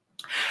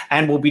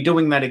 And we'll be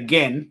doing that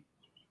again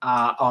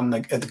on the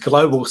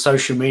Global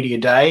Social Media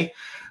Day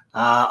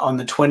on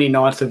the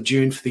 29th of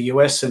June for the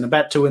US and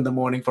about 2 in the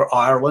morning for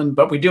Ireland.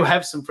 But we do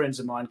have some friends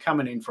of mine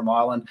coming in from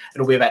Ireland.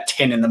 It'll be about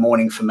 10 in the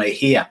morning for me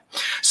here.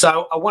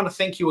 So I want to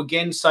thank you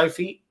again,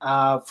 Sophie,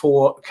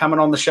 for coming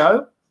on the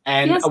show.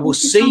 And yes, we'll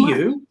see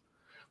you.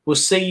 We'll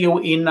see you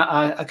in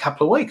a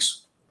couple of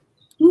weeks.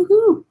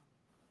 Woohoo!